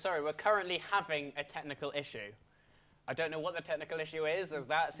 We're sorry. We're currently having a technical issue. I don't know what the technical issue is, as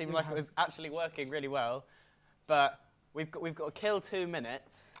that seemed like it was actually working really well. But we've got to kill 2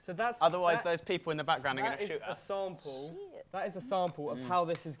 minutes. So otherwise those people in the background are going to shoot us. That is a sample of how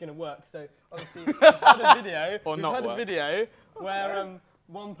this is going to work. So obviously we've had a video. Where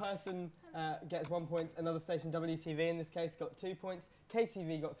one person gets 1 point, another station, WTV in this case, got 2 points,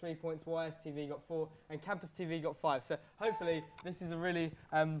 KTV got 3 points, YSTV got 4, and Campus TV got 5. So hopefully this is a really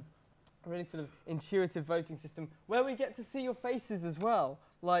sort of intuitive voting system where we get to see your faces as well.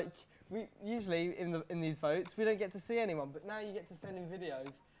 Like we usually in these votes we don't get to see anyone, but now you get to send in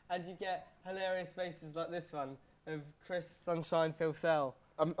videos and you get hilarious faces like this one of Chris, Sunshine, Phil Sell.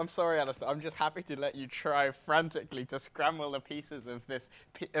 I'm sorry, Alistair. I'm just happy to let you try frantically to scramble the pieces of this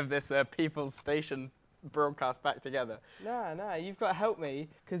People's Station broadcast back together. No, you've got to help me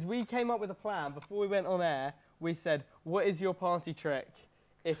because we came up with a plan before we went on air. We said, "What is your party trick?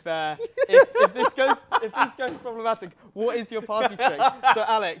 If this goes problematic, what is your party trick?" So,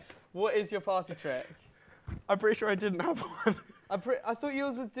 Alex, what is your party trick? I'm pretty sure I didn't have one. I thought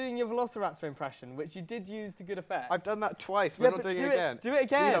yours was doing your Velociraptor impression, which you did use to good effect. I've done that twice. We're not doing it again. Do it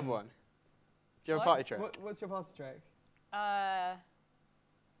again. Do you have one? Do you have a party trick? What's your party trick? I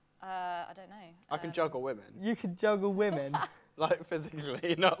don't know. I can juggle women. You can juggle women? Like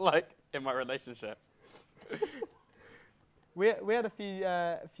physically, not like in my relationship. We had a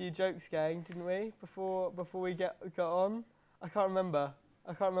few jokes going, didn't we? Before we got on. I can't remember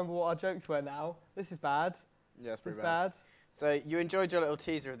what our jokes were now. This is bad. Yeah, it's pretty It's bad. bad. So you enjoyed your little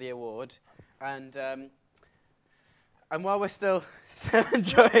teaser of the award, and while we're still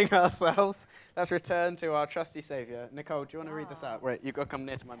enjoying ourselves, let's return to our trusty saviour. Nicole, do you want to read this out? Wait, you've got to come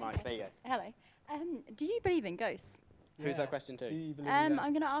near to my mic. There you go. Hello. Do you believe in ghosts? Who's that question to? Do you believe I'm in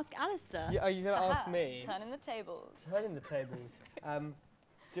going to ask Alistair. Yeah, are you going to ask me? Turning the tables. Turning the tables.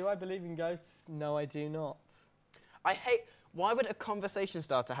 Do I believe in ghosts? No, I do not. I hate. Why would a conversation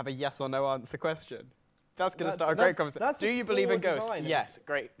starter have a yes or no answer question? That's going to start a great conversation. Do you believe in ghosts? Yes.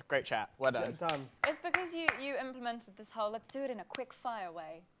 Great chat. Well done. Yeah, done. It's because you implemented this whole, let's do it in a quick fire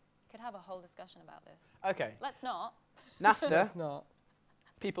way. Could have a whole discussion about this. Okay. Let's not. NaSTA. Let's not.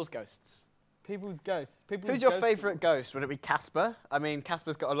 People's ghosts. People's ghosts. Who's your favourite ghost? Would it be Casper? I mean,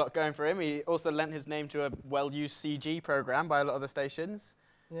 Casper's got a lot going for him. He also lent his name to a well-used CG programme by a lot of the stations.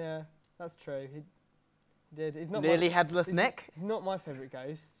 Yeah, that's true. He did. He's not Nearly headless Nick. He's not my favourite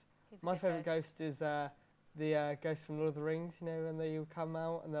ghost. My favourite ghost is the ghost from Lord of the Rings. You know, when they all come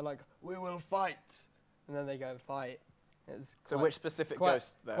out and they're like, "We will fight," and then they go and fight. So which specific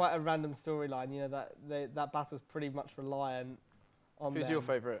ghost, though? Quite a random storyline. You know that battle's pretty much reliant on. Who's your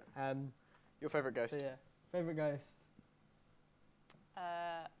favourite? Your favourite ghost? So yeah, favourite ghost.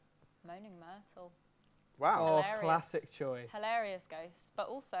 Moaning Myrtle. Wow. Oh, Hilarious. classic choice. Hilarious ghost, but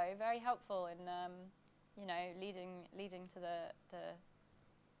also very helpful in, you know, leading to the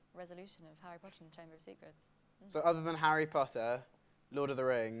resolution of Harry Potter and the Chamber of Secrets. So other than Harry Potter, Lord of the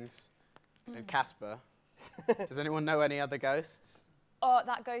Rings, and Casper, does anyone know any other ghosts? Oh,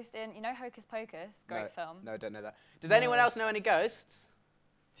 that ghost in, you know, Hocus Pocus, great film. No, don't know that. Does anyone else know any ghosts?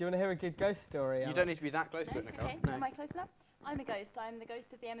 Do you want to hear a good ghost story? You don't need to be that close to it, Nicole. Okay, No. am I close enough? I'm a ghost. I'm the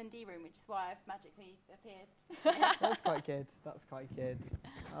ghost of the M&D room, which is why I've magically appeared. That's quite good. That's quite good.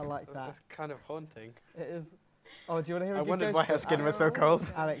 I like that. That's kind of haunting. It is. Oh, do you want to hear a I good wondered ghost why her story? skin was so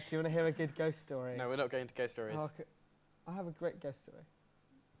cold. Alex, do you want to hear a good ghost story? No, we're not going to ghost stories. Oh, okay. I have a great ghost story.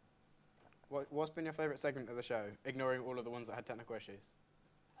 What's been your favourite segment of the show, ignoring all of the ones that had technical issues?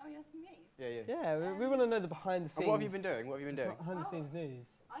 Oh, you're asking me? Yeah. Yeah, we want to know the behind the scenes. What have you been doing? What have you been doing? Behind the scenes news.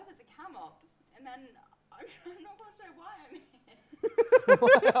 I was a cam op, and then I'm not quite sure why I'm here.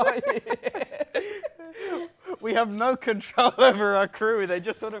 We have no control over our crew. They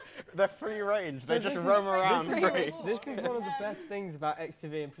just they're free range. They just roam around free. This is one of the best things about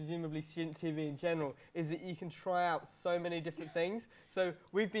XTV and presumably student TV in general, is that you can try out so many different things. So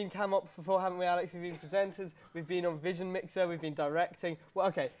we've been cam ops before, haven't we, Alex? We've been presenters. We've been on Vision Mixer. We've been directing. Well,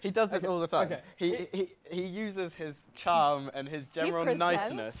 okay. He does this all the time. Okay. He uses his charm and his general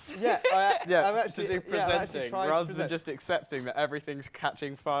niceness. Yeah, to do presenting rather than just accepting that everyth's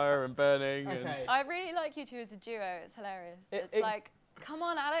catching fire and burning. Okay. I really like you two as a duo. It's hilarious. It's like, come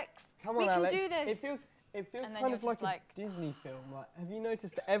on, Alex. Come on, we can Alex. do this. It feels And then kind you're of like just a Disney film. Like, have you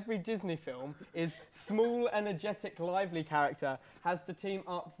noticed that every Disney film is small, energetic, lively character has to team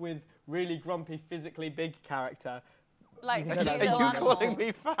up with really grumpy, physically big character? Like You a can cute go that little way. animal. calling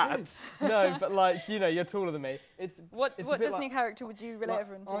me fat? No, but like, you know, you're taller than me. What a bit Disney like, character would you relate like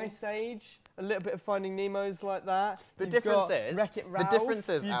everyone to? Ice Age, a little bit of Finding Nemo's like that. The You've difference got is, Wreck-It Ralph,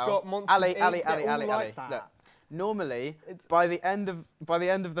 you've got Monsters Ali, Inc. They're all like that. Look, normally, by the end of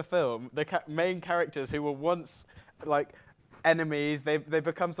the film, the main characters who were once like enemies, they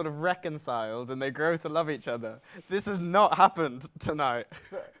become sort of reconciled and they grow to love each other. This has not happened tonight.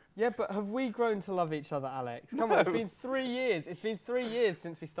 Yeah, but have we grown to love each other, Alex? Come on, it's been 3 years. It's been 3 years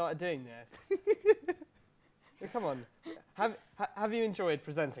since we started doing this. So come on. Have you enjoyed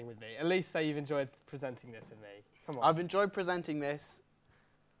presenting with me? At least say you've enjoyed presenting this with me. Come on. I've enjoyed presenting this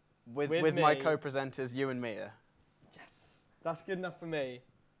with my co-presenters, you and Mia. Yes, that's good enough for me.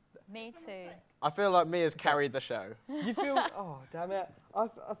 Me too. I feel like Mia's carried the show. You feel? Oh, damn it! I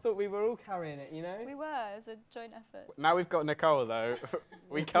thought we were all carrying it, you know. We were. It was a joint effort. Now we've got Nicole, though.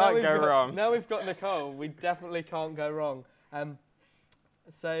 We can't go wrong. Now we've got Nicole. We definitely can't go wrong. For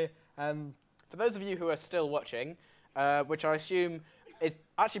those of you who are still watching, which I assume is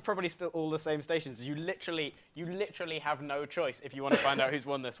actually probably still all the same stations, you literally have no choice if you want to find out who's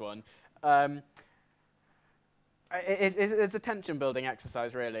won this one. It's a tension-building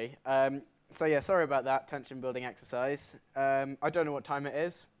exercise, really. So yeah, sorry about that tension-building exercise. I don't know what time it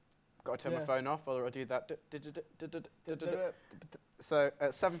is. Got to turn my phone off, or I'll do that. So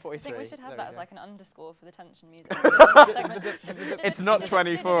at 7:43. I think we should have that as like an underscore for the tension music. It's not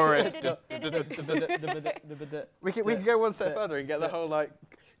 24. It's. We can go one step further and get the whole like.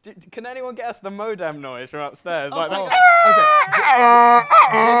 Can anyone get us the modem noise from upstairs? Oh like, okay.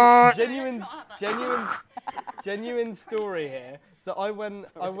 Genuine story here. So I went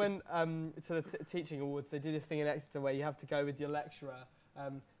to the teaching awards. They do this thing in Exeter where you have to go with your lecturer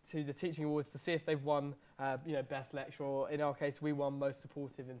to the teaching awards to see if they've won, best lecturer, or in our case, we won most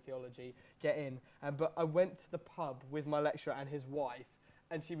supportive in theology, get in. But I went to the pub with my lecturer and his wife,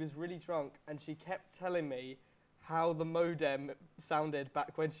 and she was really drunk, and she kept telling me how the modem sounded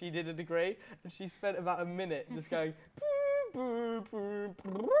back when she did a degree, and she spent about a minute just going.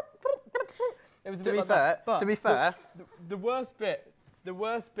 It was a bit like that. But to be fair, the worst bit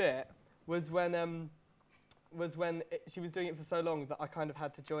was when she was doing it for so long that I kind of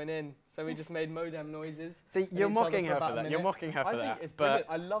had to join in. So we just made modem noises. See, you're mocking her for that. You're mocking her for that. I think it's brilliant.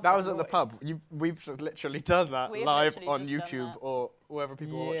 I love that was at the pub. We've literally done that live on YouTube or wherever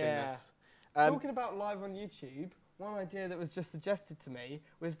people are watching this. Talking about live on YouTube, one idea that was just suggested to me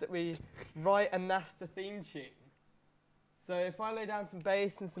was that we write a NaSTA theme tune. So if I lay down some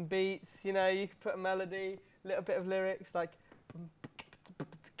bass and some beats, you could put a melody, a little bit of lyrics, like...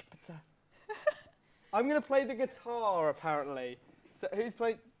 I'm going to play the guitar, apparently. So who's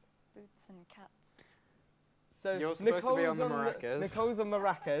playing? Boots and cats. So you're supposed to be on the maracas. Nicole's on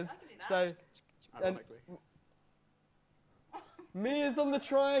maracas. So... Mia's on the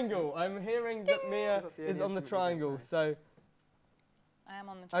triangle. I'm hearing that Mia is on the triangle, so... I am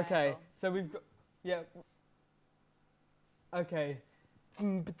on the triangle. Okay, so we've got... Yeah. Okay.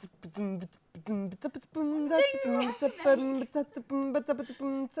 Hold on,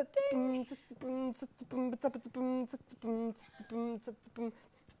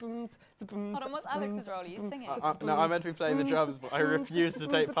 what's Alex's role? Are you singing? No, I'm meant to be playing the drums, but I refuse to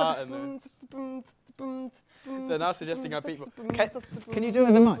take part in this. They're now suggesting our people. Can you do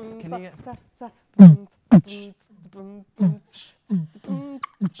it with the mic? Can you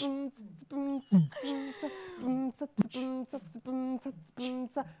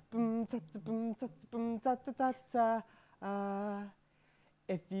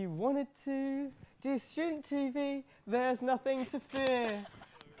if you wanted to do student TV, there's nothing to fear.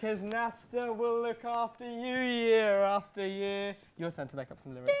 Because NaSTA will look after you year after year. Your turn to make up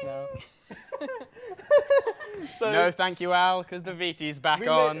some lyrics now. So no, thank you, Al, because the VT's back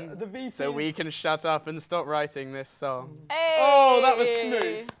on. So we can shut up and stop writing this song. Hey! Oh, that was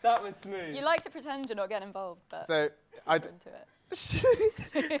smooth. That was smooth. You like to pretend you're not getting involved, but so into it.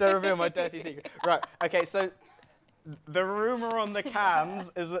 Don't reveal my dirty secret. Right, okay, so the rumour on the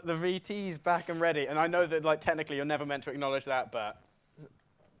cans is that the VT's back and ready. And I know that, like, technically you're never meant to acknowledge that, but...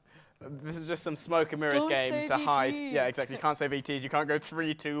 This is just some smoke and mirrors game to hide. Yeah, exactly. You can't say VTs. You can't go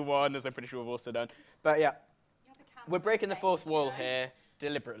 3, 2, 1, as I'm pretty sure we've also done. But yeah, we're breaking the fourth wall here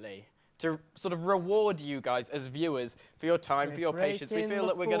deliberately to sort of reward you guys as viewers for your time, for your patience. We feel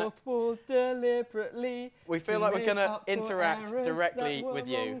that we're gonna. We feel like we're gonna interact directly with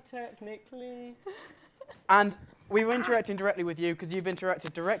you. And we were interacting directly with you because you've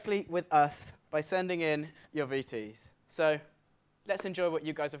interacted directly with us by sending in your VTs. So. Let's enjoy what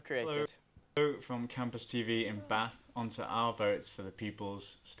you guys have created. Hello from Campus TV in Bath onto our votes for the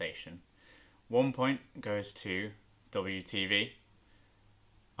People's Station. 1 point goes to WTV.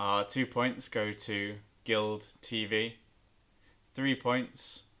 Our 2 points go to Guild TV. 3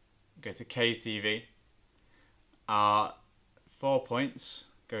 points go to KTV. Our 4 points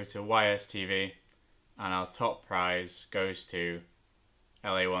go to YSTV. And our top prize goes to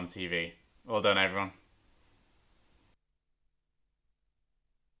LA1 TV. Well done, everyone.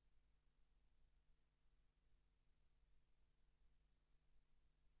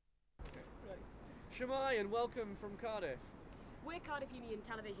 Shemai and welcome from Cardiff. We're Cardiff Union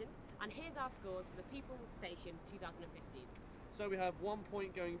Television and here's our scores for the People's Station 2015. So we have 1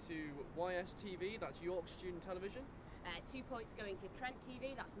 point going to YSTV, that's York Student Television. 2 points going to Trent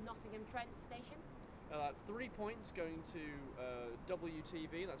TV, that's Nottingham Trent Station. 3 points going to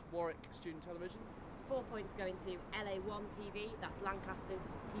WTV, that's Warwick Student Television. 4 points going to LA1 TV, that's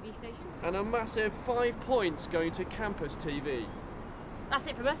Lancaster's TV station. And a massive 5 points going to Campus TV. That's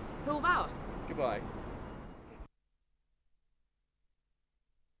it from us. Hulvour. Goodbye.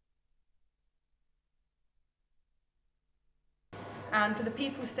 And for the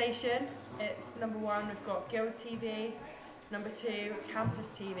People's Station, it's number 1, we've got Guild TV, number 2, Campus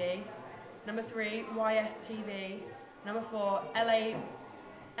TV, number 3, YSTV, number 4, LA1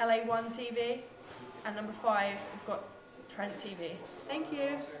 TV, and number 5, we've got Trent TV. Thank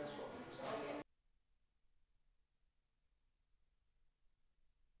you.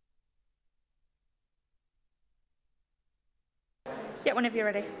 Yeah, whenever you're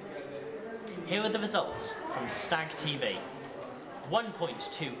ready. Here are the results from Stag TV. 1 point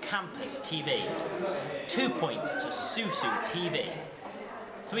to Campus TV. 2 points to SUSU TV.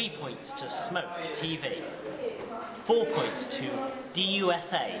 3 points to Smoke TV. 4 points to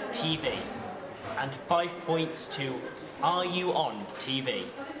DUSA TV, and 5 points to Are You On TV.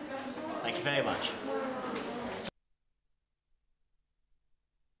 Thank you very much.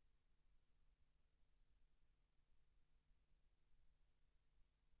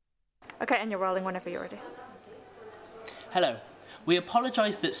 Okay, and you're rolling whenever you're ready. Hello. We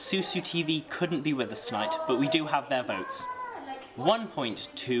apologise that SUSU TV couldn't be with us tonight, but we do have their votes. 1 point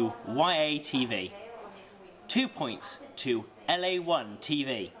to YA TV. 2 points to LA1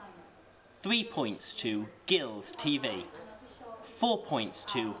 TV. 3 points to Guild TV. 4 points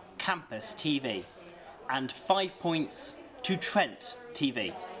to Campus TV. And 5 points to Trent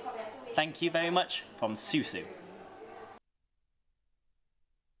TV. Thank you very much from SUSU.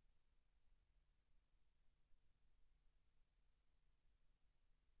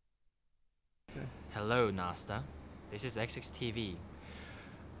 Hello NaSTA, this is XXTV.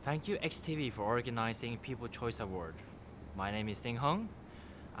 Thank you XTV for organizing People's Choice Award. My name is Sing Hong.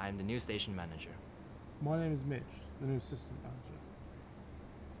 I'm the news station manager. My name is Mitch, the new assistant manager.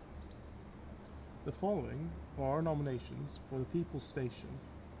 The following are our nominations for the People's Station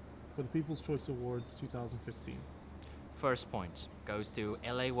for the People's Choice Awards 2015. First point goes to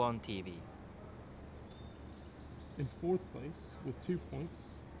LA1 TV. In 4th place, with 2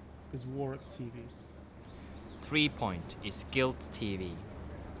 points, is Warwick TV. 3 point is Guild TV.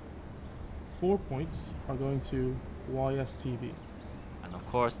 4 points are going to YSTV. And of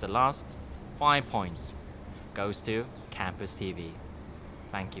course the last 5 points goes to Campus TV.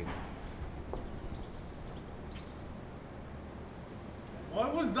 Thank you. Why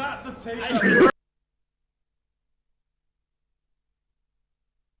was that the take?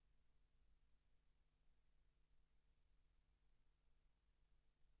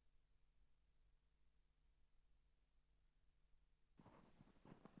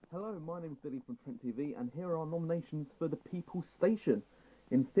 Hello, my name is Billy from Trent TV, and here are our nominations for the People's Station.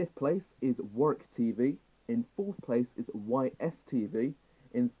 In 5th place is Warwick TV, in 4th place is YSTV,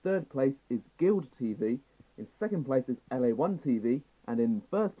 in 3rd place is Guild TV, in 2nd place is LA1 TV, and in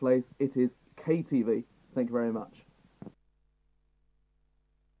 1st place it is KTV. Thank you very much.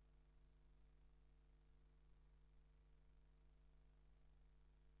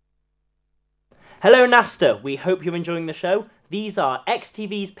 Hello NaSTA, we hope you're enjoying the show. These are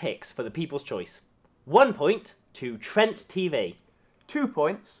XTV's picks for the People's Choice. 1 point to Trent TV. 2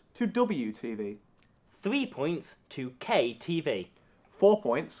 points to WTV. 3 points to KTV. 4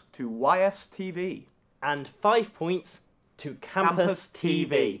 points to YSTV. And 5 points to Campus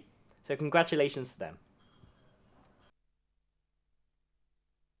TV. So congratulations to them.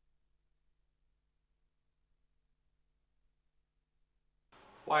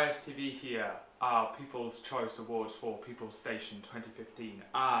 YSTV here. Our People's Choice Awards for People's Station 2015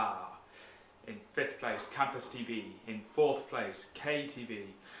 are in 5th place Campus TV, in 4th place KTV,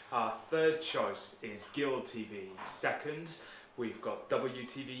 our 3rd choice is Guild TV, 2nd we've got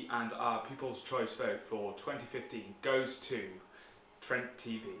WTV, and our People's Choice vote for 2015 goes to Trent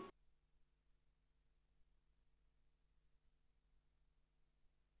TV.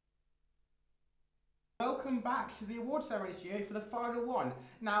 Welcome back to the award ceremony studio for the final one.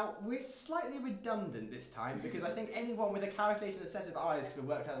 Now, we're slightly redundant this time because I think anyone with a calculator and a set of eyes could have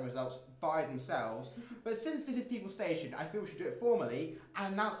worked out the results by themselves. But since this is People's Station, I feel we should do it formally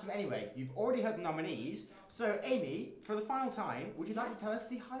and announce them anyway. You've already heard the nominees. So, Amy, for the final time, would you like to tell us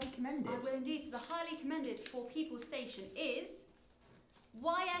the highly commended? I will indeed. So the highly commended for People's Station is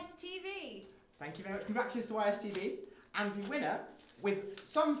YSTV. Thank you very much. Congratulations to YSTV. And the winner, with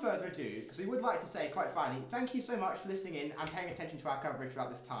some further ado, because we would like to say quite finally, thank you so much for listening in and paying attention to our coverage throughout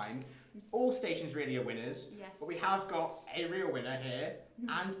this time. All stations really are winners, yes, but we have got a real winner here,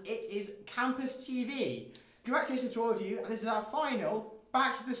 and it is Campus TV. Congratulations to all of you, and this is our final.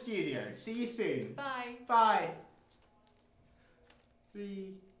 Back to the studio. See you soon. Bye. Bye.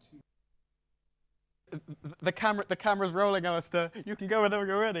 3, 2. The camera's rolling, Alistair. You can go whenever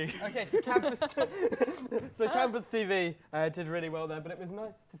you're ready. Okay, so Campus TV did really well there, but it was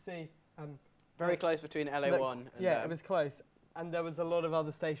nice to see. Very close between LA1 and... Yeah, it was close. And there was a lot of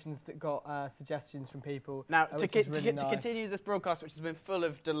other stations that got suggestions from people. Now, to continue this broadcast, which has been full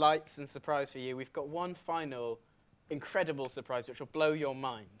of delights and surprise for you, we've got one final incredible surprise which will blow your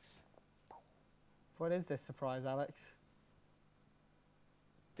minds. What is this surprise, Alex?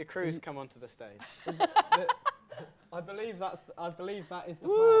 The crews come onto the stage. I believe that is the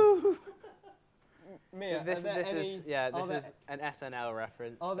plan. Mia, this is an SNL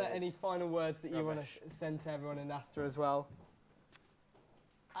reference. Are there any final words that you want to send to everyone in NaSTA as well?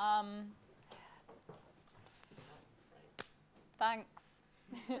 Thanks.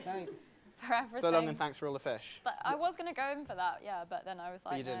 Thanks. for everything. So long and thanks for all the fish. But I was going to go in for that, yeah, but then I was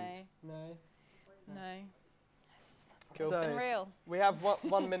like, you didn't. no. No. Yes. Cool. It's been real. We have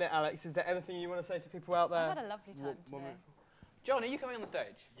 1 minute, Alex. Is there anything you want to say to people out there? I've had a lovely time today. John, are you coming on the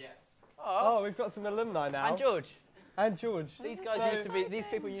stage? Yes. Oh, we've got some alumni now. And George. And George. These guys used to be, these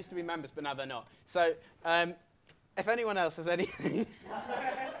people used to be members, but now they're not. So, if anyone else has anything...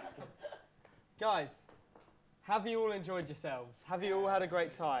 Guys, have you all enjoyed yourselves? Have you all had a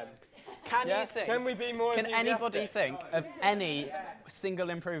great time? Can you think? Can we be more Can enthusiastic? anybody think of any single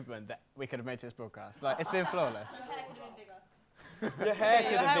improvement that we could have made to this broadcast? Like, it's been flawless. Your hair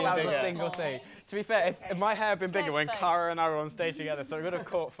could have been That bigger. was a single thing. To be fair, if my hair had been bigger when face. Cara and I were on stage together, so it would have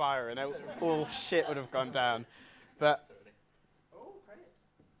caught fire and all shit would have gone down. But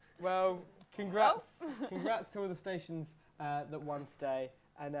well, congrats to all the stations that won today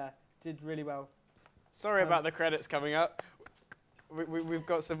and did really well. Sorry about the credits coming up. We've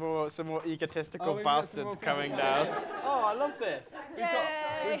got some more egotistical we've got some bastards more coming coming. down. Oh, I love this.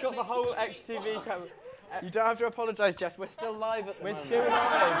 We've got the whole XTV camera. You don't have to apologise, Jess. We're still live at the moment. We're still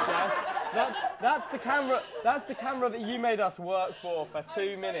live, Jess. That's the camera. That's the camera that you made us work for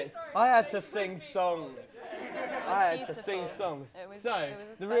 2 minutes. I had to sing songs. I had to sing songs. So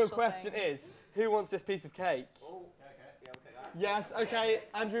the real question is, who wants this piece of cake? Yes, okay,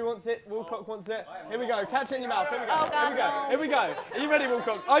 Andrew wants it, Wilcock wants it. Here we go, catch it in your mouth, here we go, here we go, here we go. Are you ready,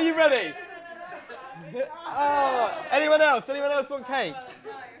 Wilcock? Are you ready? Oh, anyone else want cake?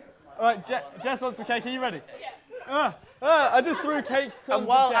 All right, Jess wants some cake, are you ready? Yeah. I just threw cake crumbs And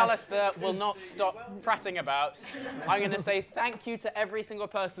while at Jess. Alistair will not stop prating about, I'm going to say thank you to every single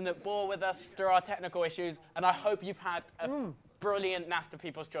person that bore with us through our technical issues, and I hope you've had a brilliant NaSTA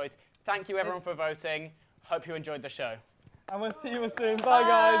People's Choice. Thank you everyone for voting. Hope you enjoyed the show. And we'll see you all soon. Bye,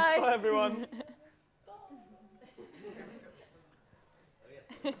 guys. Bye, everyone.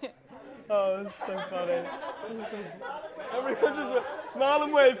 Oh, that's so funny. Everyone just smile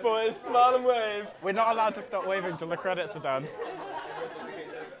and wave, boys. Smile and wave. We're not allowed to stop waving till the credits are done.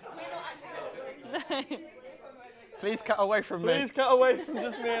 Please cut away from me. Please cut away from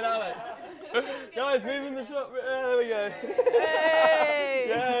just me and Alex. Guys, move in the shot. There we go. Hey!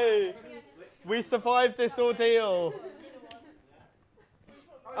 Yay! We survived this ordeal.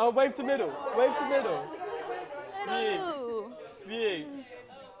 Oh, wave to middle. Wave to middle. Hello. Views.